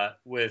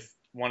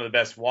one of the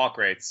best walk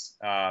rates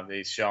that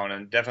he's shown,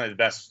 and definitely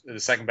the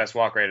second best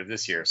walk rate of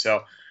this year.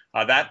 So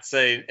it's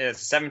a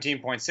 17.6%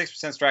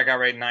 strikeout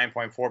rate,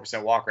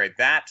 9.4% walk rate.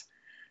 That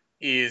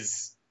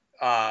is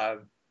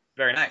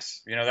very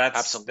nice.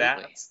 Absolutely.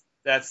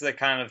 That's the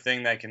kind of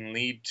thing that can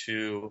lead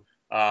to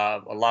a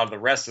lot of the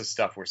rest of the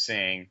stuff we're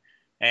seeing.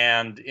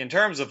 And in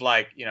terms of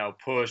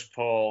push,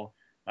 pull,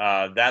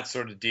 that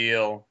sort of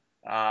deal,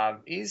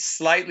 he's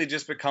slightly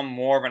just become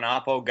more of an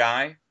oppo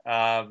guy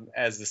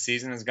as the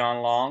season has gone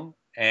along,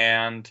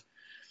 and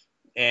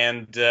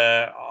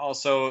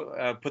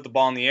also put the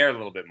ball in the air a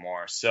little bit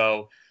more.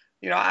 So,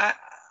 I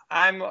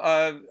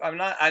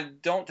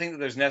don't think that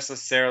there's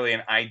necessarily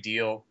an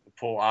ideal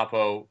pull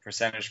oppo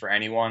percentage for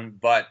anyone,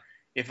 but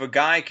if a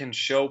guy can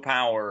show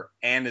power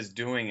and is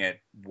doing it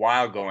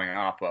while going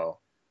oppo,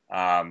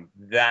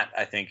 that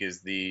I think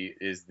is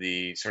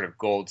the sort of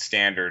gold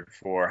standard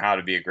for how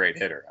to be a great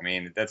hitter. I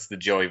mean, that's the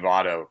Joey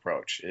Votto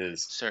approach,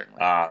 is certainly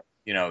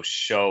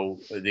show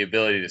the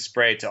ability to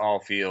spray to all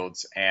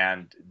fields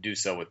and do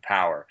so with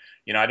power.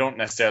 I don't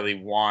necessarily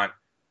want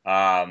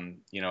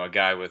a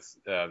guy with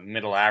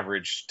middle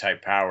average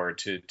type power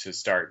to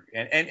start.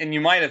 And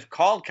you might have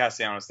called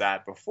Castellanos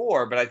that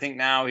before, but I think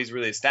now he's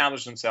really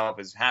established himself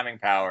as having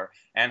power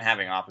and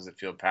having opposite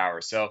field power.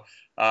 So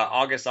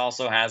August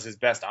also has his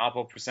best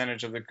oppo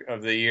percentage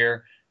of the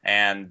year,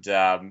 and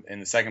in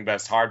the second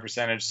best hard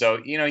percentage.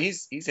 So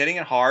he's hitting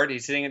it hard.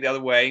 He's hitting it the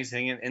other way. He's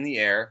hitting it in the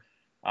air,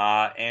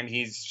 and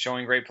he's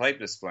showing great plate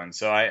discipline.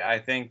 So I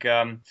think.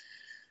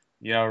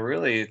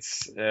 Really,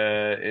 it's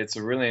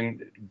a really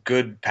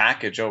good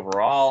package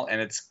overall, and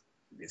it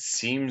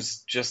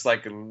seems just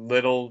like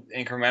little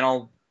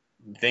incremental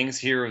things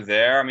here or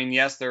there. I mean,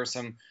 yes, there are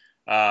some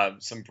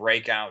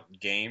breakout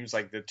games,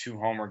 like the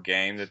 2-homer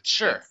game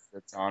that's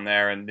on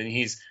there, and then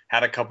he's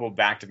had a couple of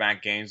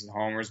back-to-back games with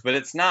homers, but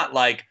it's not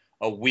like,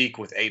 a week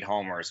with 8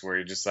 homers where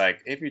you're just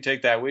like, if you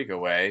take that week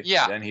away,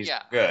 Yeah, then he's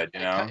yeah. good, you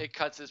know? It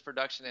cuts his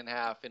production in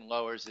half and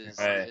lowers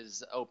Right.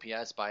 his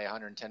OPS by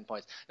 110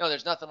 points. No,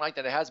 there's nothing like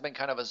that. It has been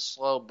kind of a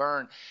slow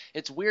burn.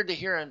 It's weird to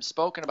hear him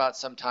spoken about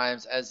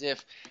sometimes as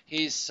if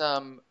he's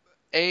some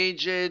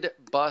aged,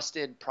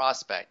 busted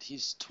prospect.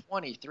 He's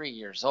 23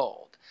 years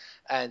old.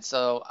 And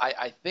so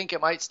I think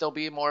it might still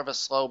be more of a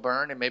slow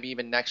burn, and maybe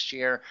even next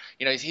year.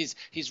 You know,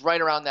 he's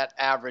right around that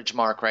average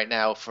mark right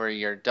now for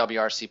your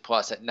WRC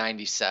plus at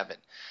 97.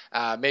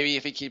 Maybe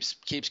if he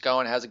keeps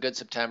going, has a good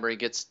September, he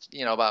gets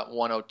about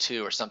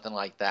 102 or something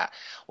like that.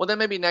 Well, then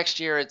maybe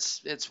next year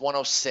it's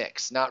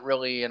 106. Not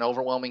really an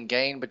overwhelming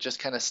gain, but just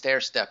kind of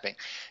stair stepping.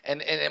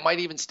 And it might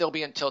even still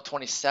be until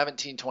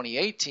 2017,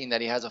 2018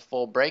 that he has a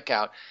full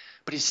breakout.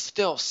 But he's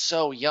still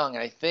so young,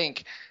 and I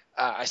think.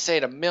 I say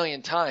it a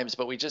million times,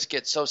 but we just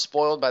get so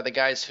spoiled by the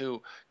guys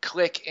who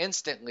click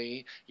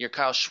instantly. Your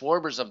Kyle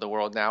Schwarbers of the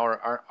world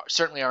now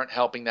certainly aren't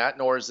helping that,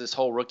 nor is this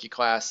whole rookie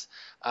class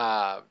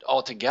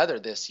altogether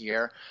this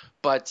year.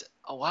 But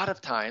a lot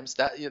of times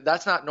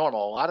that's not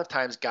normal. A lot of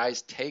times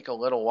guys take a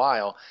little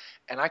while,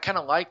 and I kind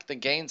of like the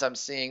gains I'm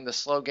seeing, the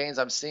slow gains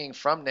I'm seeing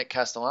from Nick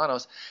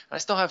Castellanos. And I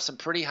still have some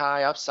pretty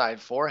high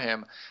upside for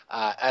him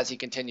as he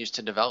continues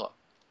to develop.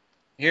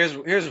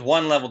 Here's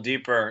one level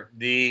deeper.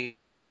 Here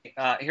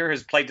are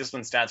his plate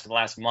discipline stats for the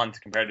last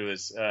month compared to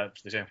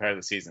the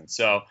season.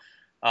 So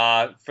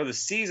for the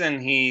season,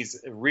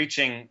 he's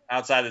reaching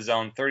outside the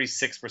zone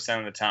 36%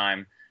 of the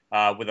time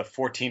with a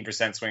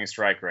 14% swinging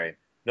strike rate.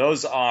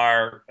 Those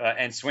are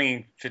and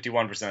swinging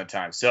 51% of the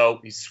time. So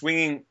he's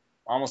swinging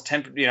almost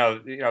 10.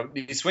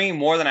 He's swinging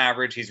more than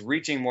average. He's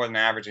reaching more than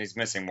average, and he's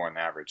missing more than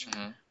average.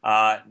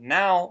 Mm-hmm.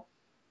 Now,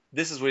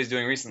 this is what he's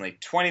doing recently: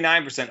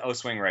 29% O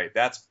swing rate.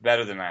 That's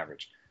better than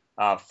average.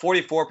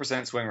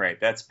 44% swing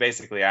rate. That's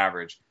basically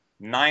average.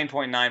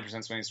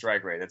 9.9% swing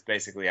strike rate. That's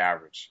basically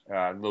average.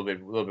 A little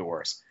bit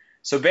worse.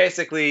 So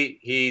basically,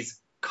 he's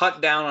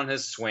cut down on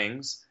his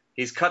swings.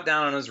 He's cut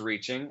down on his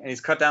reaching, and he's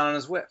cut down on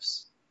his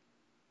whiffs.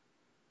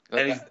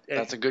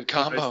 That's a good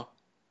combo.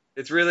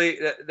 It's really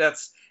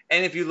that's.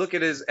 And if you look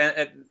at his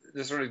and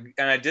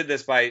I did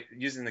this by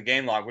using the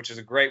game log, which is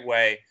a great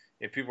way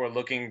if people are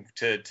looking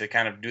to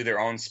kind of do their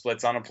own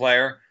splits on a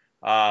player.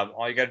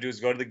 All you got to do is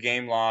go to the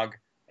game log,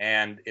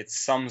 and it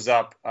sums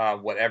up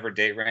whatever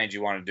date range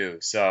you want to do.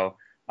 So,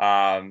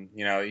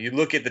 you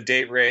look at the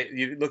date rate,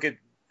 you look at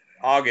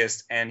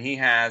August, and he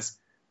has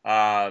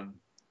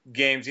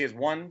games. He has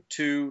 1,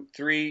 2,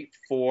 3,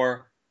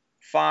 4,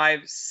 5,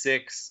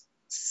 6,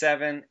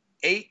 7,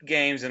 8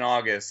 games in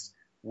August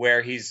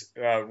where he's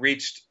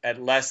reached at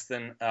less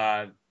than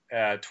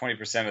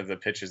 20% of the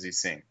pitches he's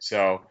seen.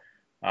 So,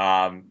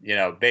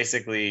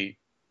 basically,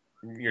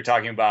 you're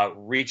talking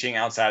about reaching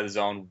outside the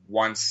zone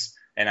once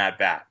and at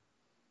bat.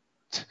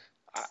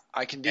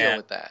 I can deal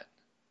with that.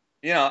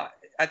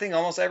 I think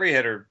almost every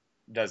hitter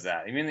does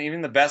that. I mean,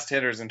 even the best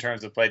hitters in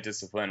terms of plate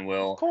discipline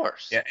will. Of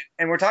course. Yeah,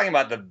 and we're talking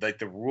about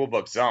the rule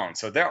book zone.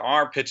 So there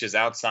are pitches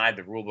outside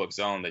the rule book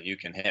zone that you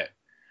can hit.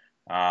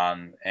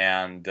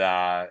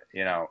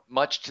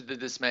 Much to the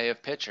dismay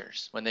of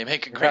pitchers when they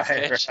make a great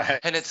pitch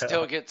and it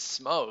still gets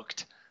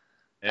smoked.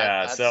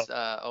 Yeah, that's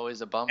always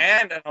a bummer.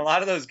 And in a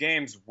lot of those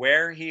games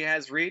where he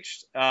has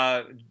reached,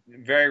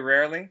 very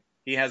rarely,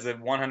 he has a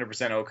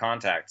 100% O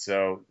contact.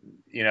 So,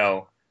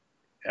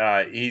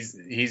 he's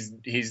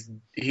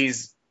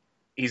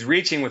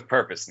reaching with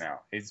purpose now.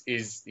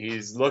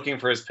 He's looking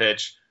for his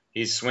pitch.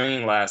 He's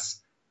swinging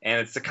less,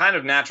 and it's the kind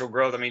of natural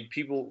growth. I mean,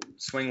 people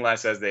swing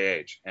less as they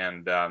age,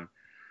 and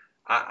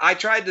I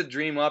tried to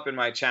dream up in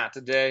my chat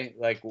today,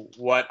 like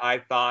what I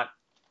thought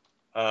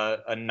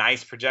a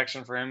nice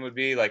projection for him would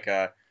be, like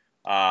a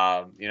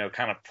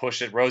kind of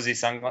push it rosy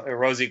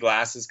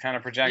glasses kind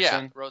of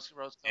projection. Yeah, rose.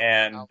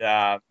 And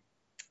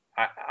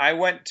I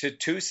went to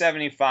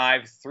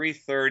 275,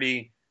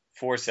 330,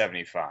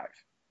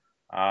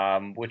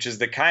 475, which is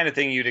the kind of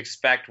thing you'd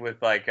expect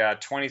with like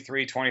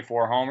 23,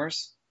 24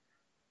 homers.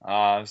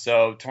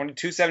 So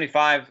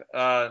 275.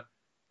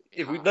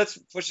 Let's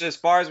push it as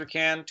far as we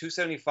can.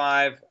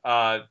 275,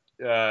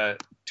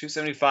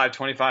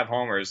 25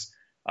 homers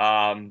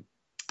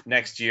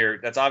next year.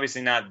 That's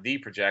obviously not the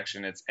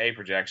projection; it's a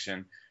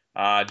projection.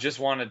 Just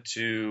wanted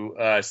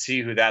to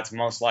see who that's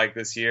most like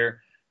this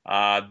year.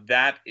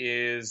 That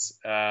is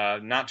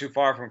not too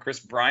far from Chris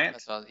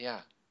Bryant.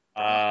 Yeah.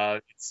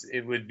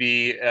 It would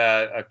be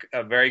a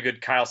very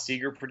good Kyle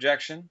Seager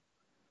projection,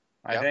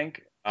 I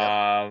think.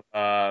 Yep.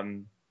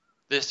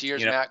 This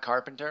year's Matt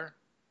Carpenter.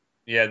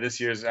 Yeah, this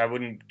year's. I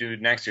wouldn't do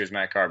next year's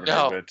Matt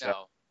Carpenter, but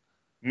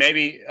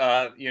maybe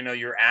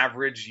your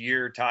average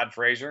year Todd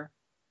Frazier.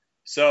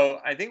 So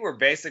I think we're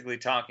basically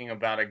talking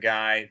about a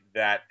guy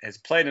that has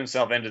played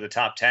himself into the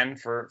top 10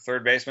 for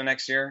third baseman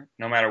next year,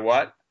 no matter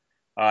what.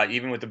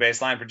 Even with the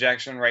baseline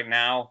projection right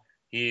now,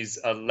 he's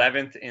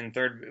 11th in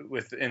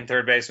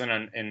third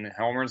baseman in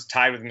homers,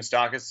 tied with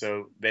Moustakas.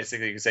 So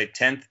basically, you could say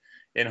 10th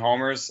in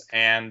homers,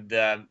 and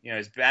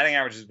his batting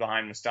average is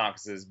behind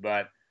Moustakas's,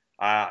 but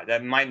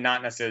that might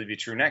not necessarily be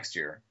true next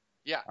year.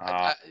 Yeah,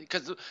 Uh,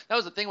 because that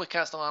was the thing with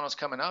Castellanos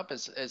coming up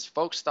is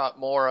folks thought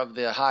more of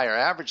the higher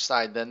average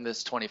side than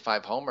this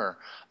 25 homer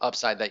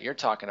upside that you're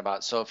talking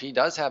about. So if he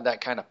does have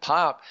that kind of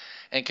pop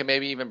and can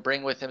maybe even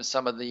bring with him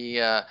some of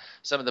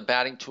the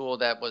batting tool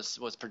that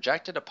was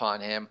projected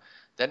upon him,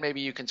 then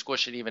maybe you can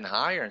squish it even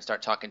higher and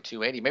start talking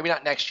 280. Maybe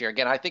not next year.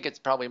 Again, I think it's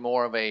probably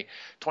more of a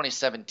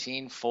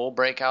 2017 full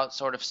breakout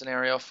sort of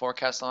scenario for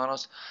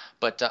Castellanos,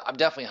 but I'm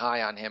definitely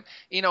high on him.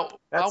 While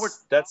we're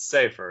that's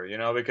safer,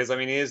 because I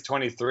mean he is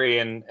 23,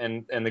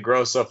 and the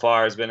growth so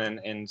far has been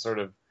in sort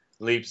of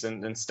leaps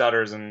and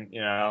stutters, and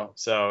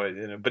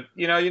so but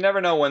you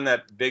never know when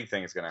that big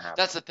thing is going to happen.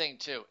 That's the thing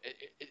too.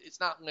 It's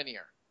not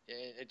linear.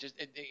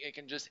 It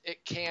can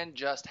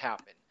just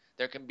happen.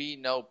 There can be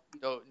no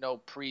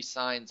pre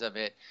signs of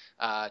it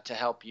to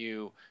help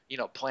you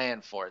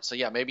plan for it. So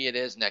yeah, maybe it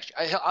is next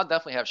year. I'll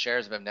definitely have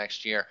shares of him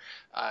next year,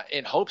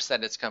 in hopes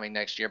that it's coming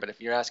next year. But if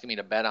you're asking me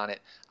to bet on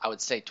it, I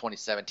would say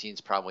 2017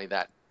 is probably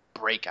that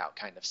breakout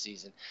kind of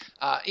season.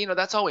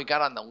 That's all we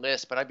got on the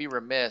list. But I'd be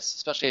remiss,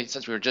 especially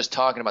since we were just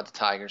talking about the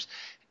Tigers,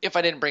 if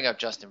I didn't bring up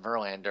Justin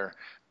Verlander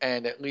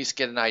and at least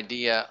get an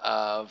idea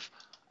of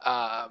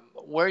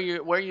where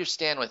you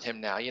stand with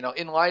him now.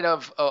 In light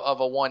of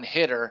a one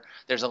hitter,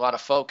 there's a lot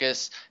of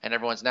focus, and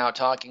everyone's now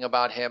talking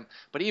about him.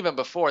 But even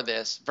before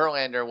this,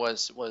 Verlander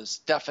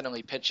was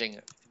definitely pitching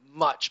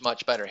much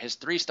better. His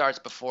three starts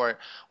before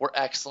were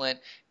excellent.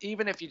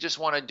 Even if you just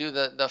want to do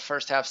the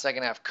first half,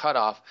 second half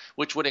cutoff,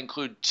 which would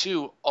include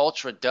two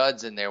ultra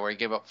duds in there where he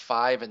gave up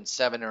 5 and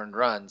 7 earned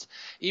runs.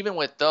 Even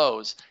with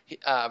those,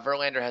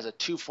 Verlander has a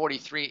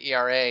 2.43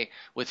 ERA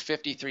with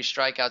 53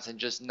 strikeouts and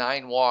just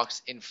 9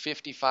 walks in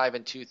 55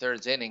 and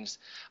 2/3 innings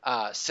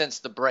since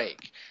the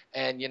break.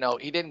 And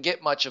he didn't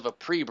get much of a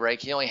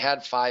pre-break. He only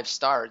had 5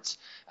 starts.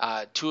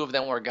 2 of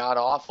them were god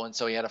awful, and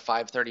so he had a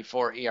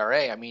 5.34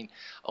 ERA. I mean,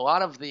 a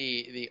lot of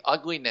the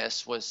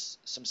ugliness was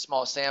some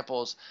small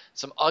samples,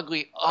 some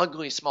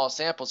ugly small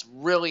samples,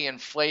 really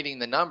inflating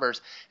the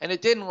numbers, and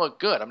it didn't look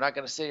good. I'm not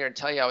going to sit here and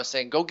tell you I was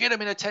saying go get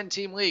him in a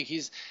 10-team league.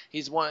 He's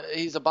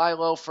a buy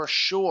low for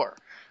sure.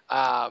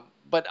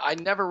 But I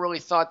never really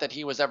thought that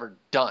he was ever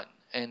done,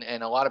 and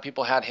a lot of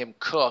people had him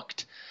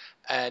cooked,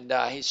 and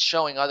he's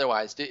showing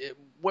otherwise.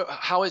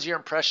 How has your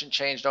impression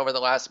changed over the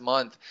last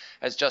month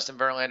as Justin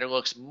Verlander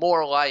looks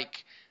more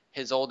like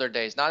his older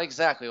days? Not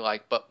exactly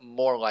like, but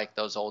more like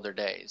those older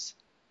days.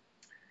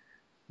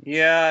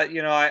 Yeah,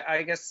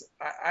 I guess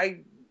I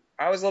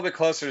was a little bit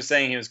closer to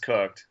saying he was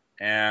cooked,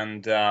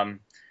 and How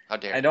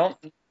dare I you? don't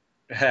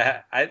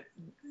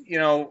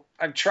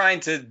I'm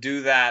trying to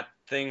do that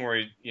thing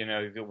where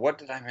what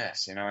did I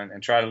miss,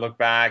 and try to look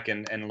back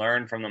and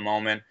learn from the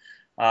moment.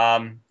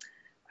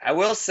 I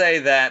will say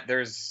that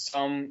there's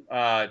some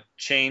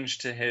change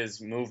to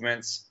his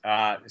movements,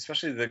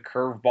 especially the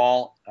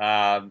curveball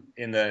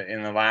in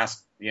the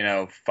last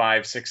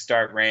 5-6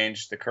 start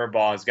range. The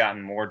curveball has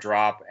gotten more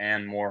drop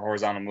and more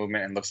horizontal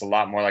movement and looks a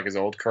lot more like his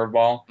old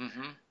curveball.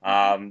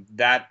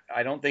 That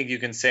I don't think you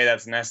can say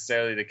that's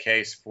necessarily the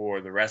case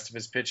for the rest of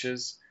his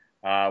pitches,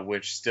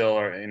 which still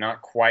are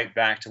not quite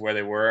back to where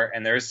they were,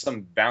 and there is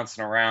some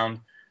bouncing around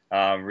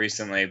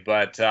recently.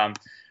 But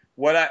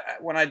when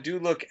I do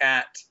look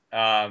at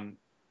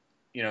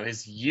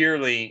his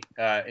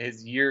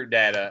year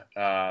data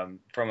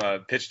from a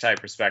pitch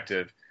type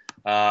perspective,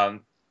 the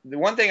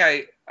one thing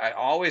I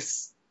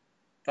always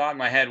thought in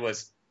my head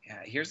was, yeah,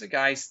 here's a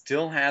guy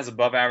still has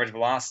above average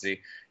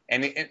velocity,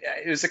 and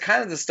it was the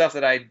kind of the stuff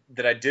that I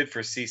did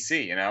for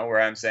CC,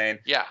 where I'm saying,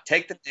 Yeah,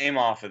 take the name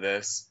off of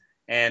this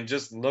and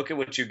just look at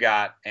what you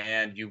got,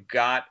 and you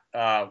got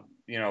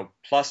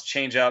plus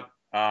changeup,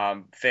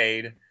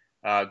 fade,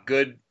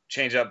 good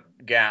changeup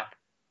gap.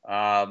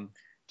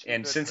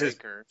 And since his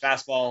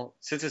fastball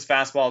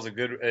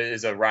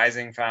is a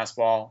rising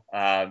fastball,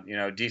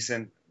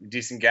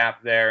 decent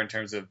gap there in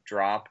terms of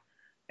drop,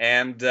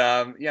 and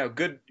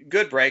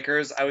good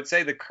breakers. I would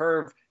say the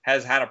curve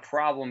has had a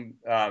problem,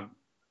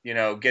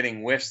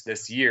 getting whiffs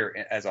this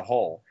year as a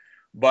whole.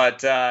 But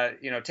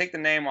take the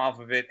name off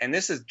of it, and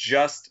this is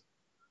just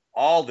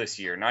all this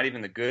year, not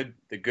even the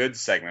good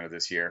segment of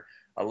this year.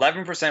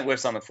 11%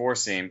 whiffs on the four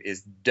seam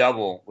is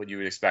double what you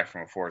would expect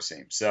from a four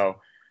seam.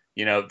 So,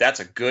 that's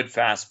a good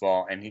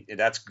fastball, and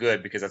that's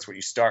good because that's what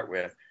you start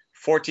with.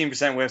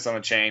 14% whiffs on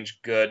the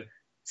change, good.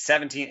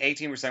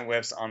 18%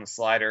 whiffs on the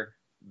slider,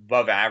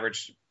 above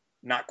average,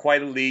 not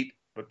quite elite,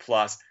 but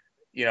plus.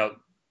 I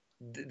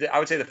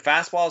would say the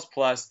fastball is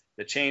plus,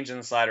 the change in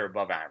the slider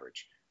above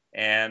average.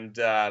 And,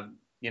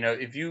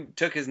 if you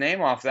took his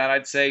name off that,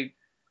 I'd say,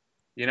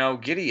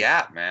 giddy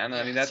up, man.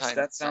 I mean, that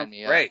sounds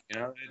great.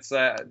 It's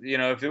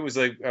if it was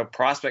a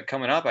prospect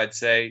coming up, I'd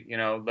say,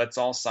 let's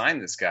all sign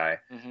this guy.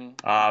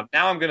 Now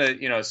I'm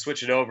gonna,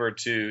 switch it over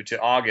to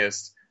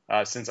August,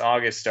 since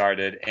August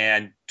started,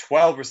 and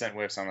 12%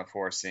 whiffs on the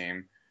four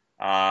seam,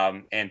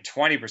 and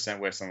 20%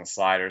 whiffs on the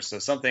slider. So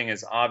something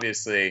has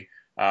obviously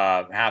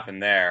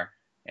happened there,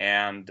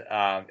 and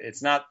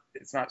it's not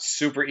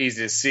super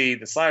easy to see.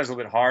 The slider's a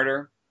little bit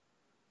harder,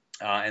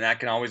 and that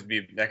can always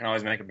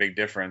make a big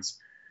difference.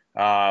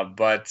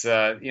 But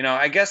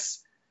I guess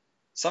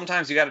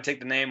sometimes you got to take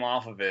the name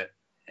off of it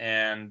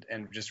and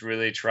just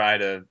really try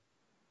to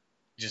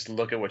just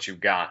look at what you've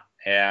got.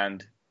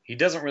 And he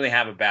doesn't really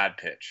have a bad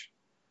pitch.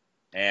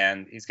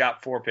 And he's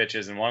got 4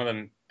 pitches, and one of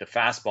them, the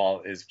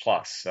fastball, is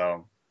plus.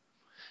 So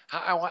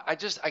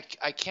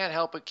I can't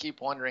help but keep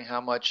wondering how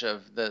much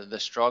of the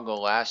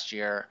struggle last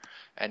year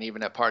and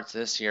even at parts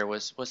this year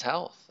was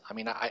health. I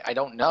mean, I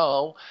don't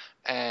know,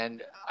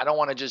 and I don't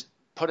want to just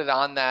put it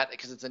on that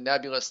because it's a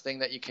nebulous thing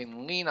that you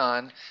can lean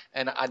on,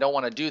 and I don't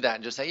want to do that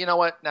and just say, you know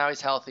what, now he's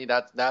healthy,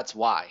 that's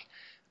why.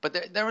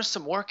 But there was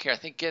some work here. I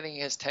think getting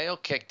his tail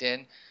kicked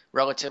in,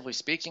 relatively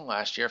speaking,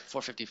 last year,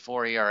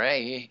 4.54 ERA.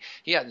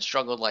 He hadn't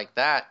struggled like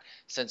that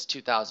since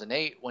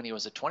 2008 when he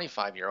was a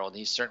 25-year-old.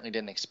 He certainly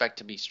didn't expect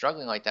to be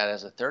struggling like that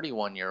as a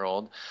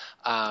 31-year-old.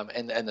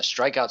 And the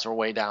strikeouts were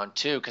way down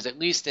too, because at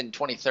least in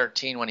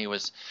 2013 when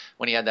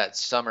he had that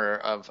summer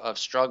of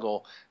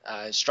struggle,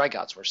 his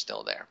strikeouts were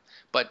still there.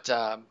 But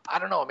I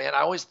don't know, man. I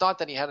always thought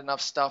that he had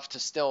enough stuff to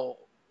still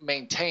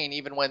maintain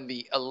even when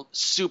the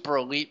super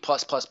elite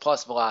plus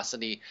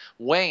velocity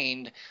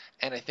waned,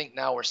 and I think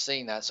now we're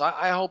seeing that. So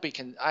I hope he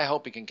can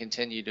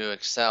continue to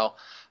excel.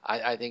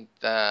 I think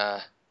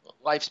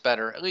life's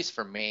better, at least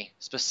for me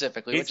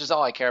specifically, which is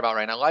all I care about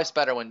right now. Life's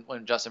better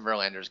when Justin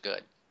Verlander's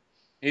good.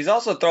 He's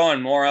also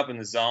throwing more up in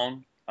the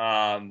zone.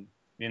 A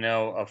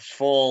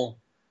full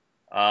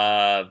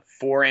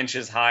 4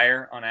 inches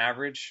higher on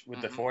average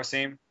with the four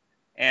seam.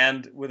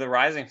 And with a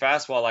rising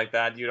fastball like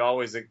that, you'd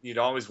always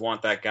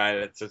want that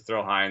guy to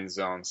throw high in the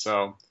zone.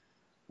 So,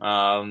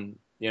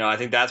 I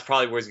think that's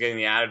probably where he's getting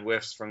the added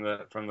whiffs from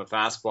the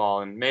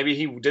fastball. And maybe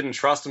he didn't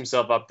trust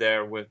himself up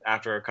there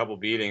after a couple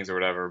beatings or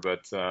whatever.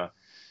 But,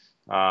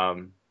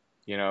 I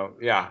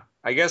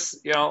guess,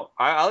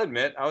 I'll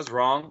admit I was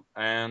wrong.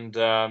 And,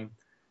 I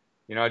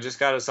just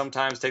got to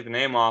sometimes take the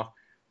name off.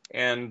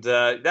 And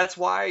that's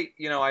why,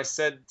 I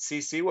said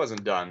CC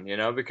wasn't done,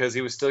 because he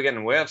was still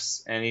getting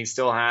whiffs and he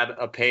still had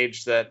a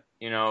page that,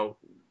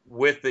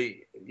 with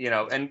the,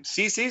 and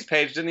CC's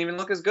page didn't even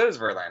look as good as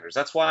Verlander's.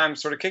 That's why I'm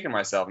sort of kicking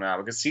myself now,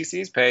 because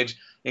CC's page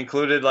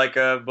included like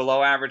a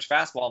below average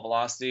fastball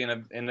velocity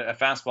and a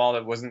fastball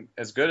that wasn't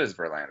as good as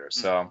Verlander's.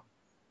 So,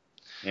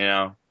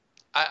 If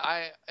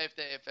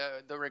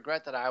the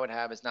regret that I would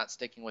have is not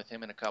sticking with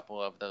him in a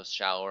couple of those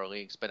shallower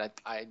leagues, but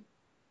I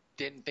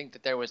didn't think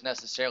that there was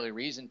necessarily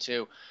reason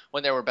to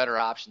when there were better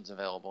options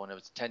available. And it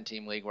was a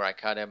 10-team league where I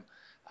cut him,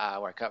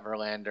 where I cut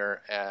Verlander,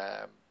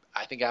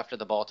 I think after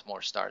the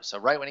Baltimore start. So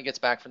right when he gets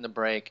back from the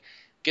break,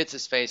 gets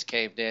his face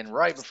caved in,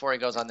 right before he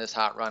goes on this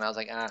hot run, I was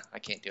like, I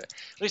can't do it.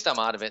 At least I'm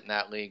out of it in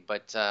that league.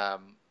 But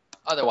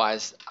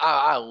otherwise,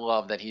 I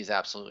love that he's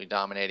absolutely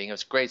dominating. It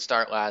was a great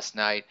start last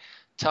night.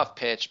 Tough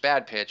pitch,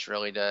 bad pitch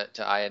really to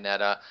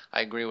Iannetta.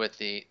 I agree with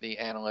the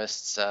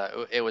analysts.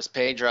 It was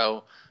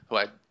Pedro, who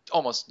I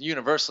almost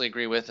universally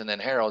agree with, and then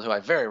Harold, who I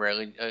very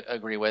rarely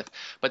agree with.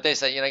 But they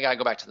say, you got to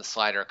go back to the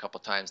slider a couple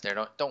times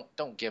there.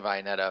 Don't give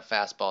Iannetta a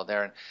fastball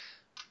there. And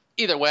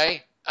either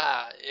way,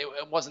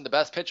 it wasn't the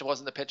best pitch. It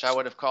wasn't the pitch I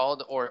would have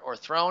called or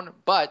thrown,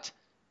 but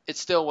it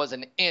still was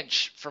an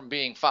inch from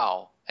being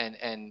foul and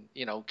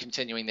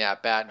continuing the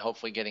at bat and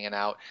hopefully getting an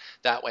out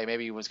that way.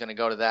 Maybe he was going to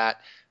go to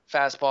that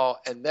fastball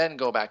and then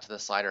go back to the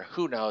slider.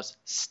 Who knows?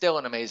 Still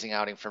an amazing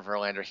outing for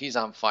Verlander. He's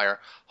on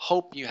fire.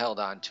 Hope you held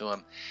on to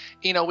him.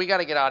 We got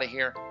to get out of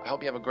here. I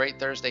hope you have a great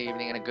Thursday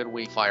evening and a good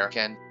week, Fire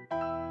Ken.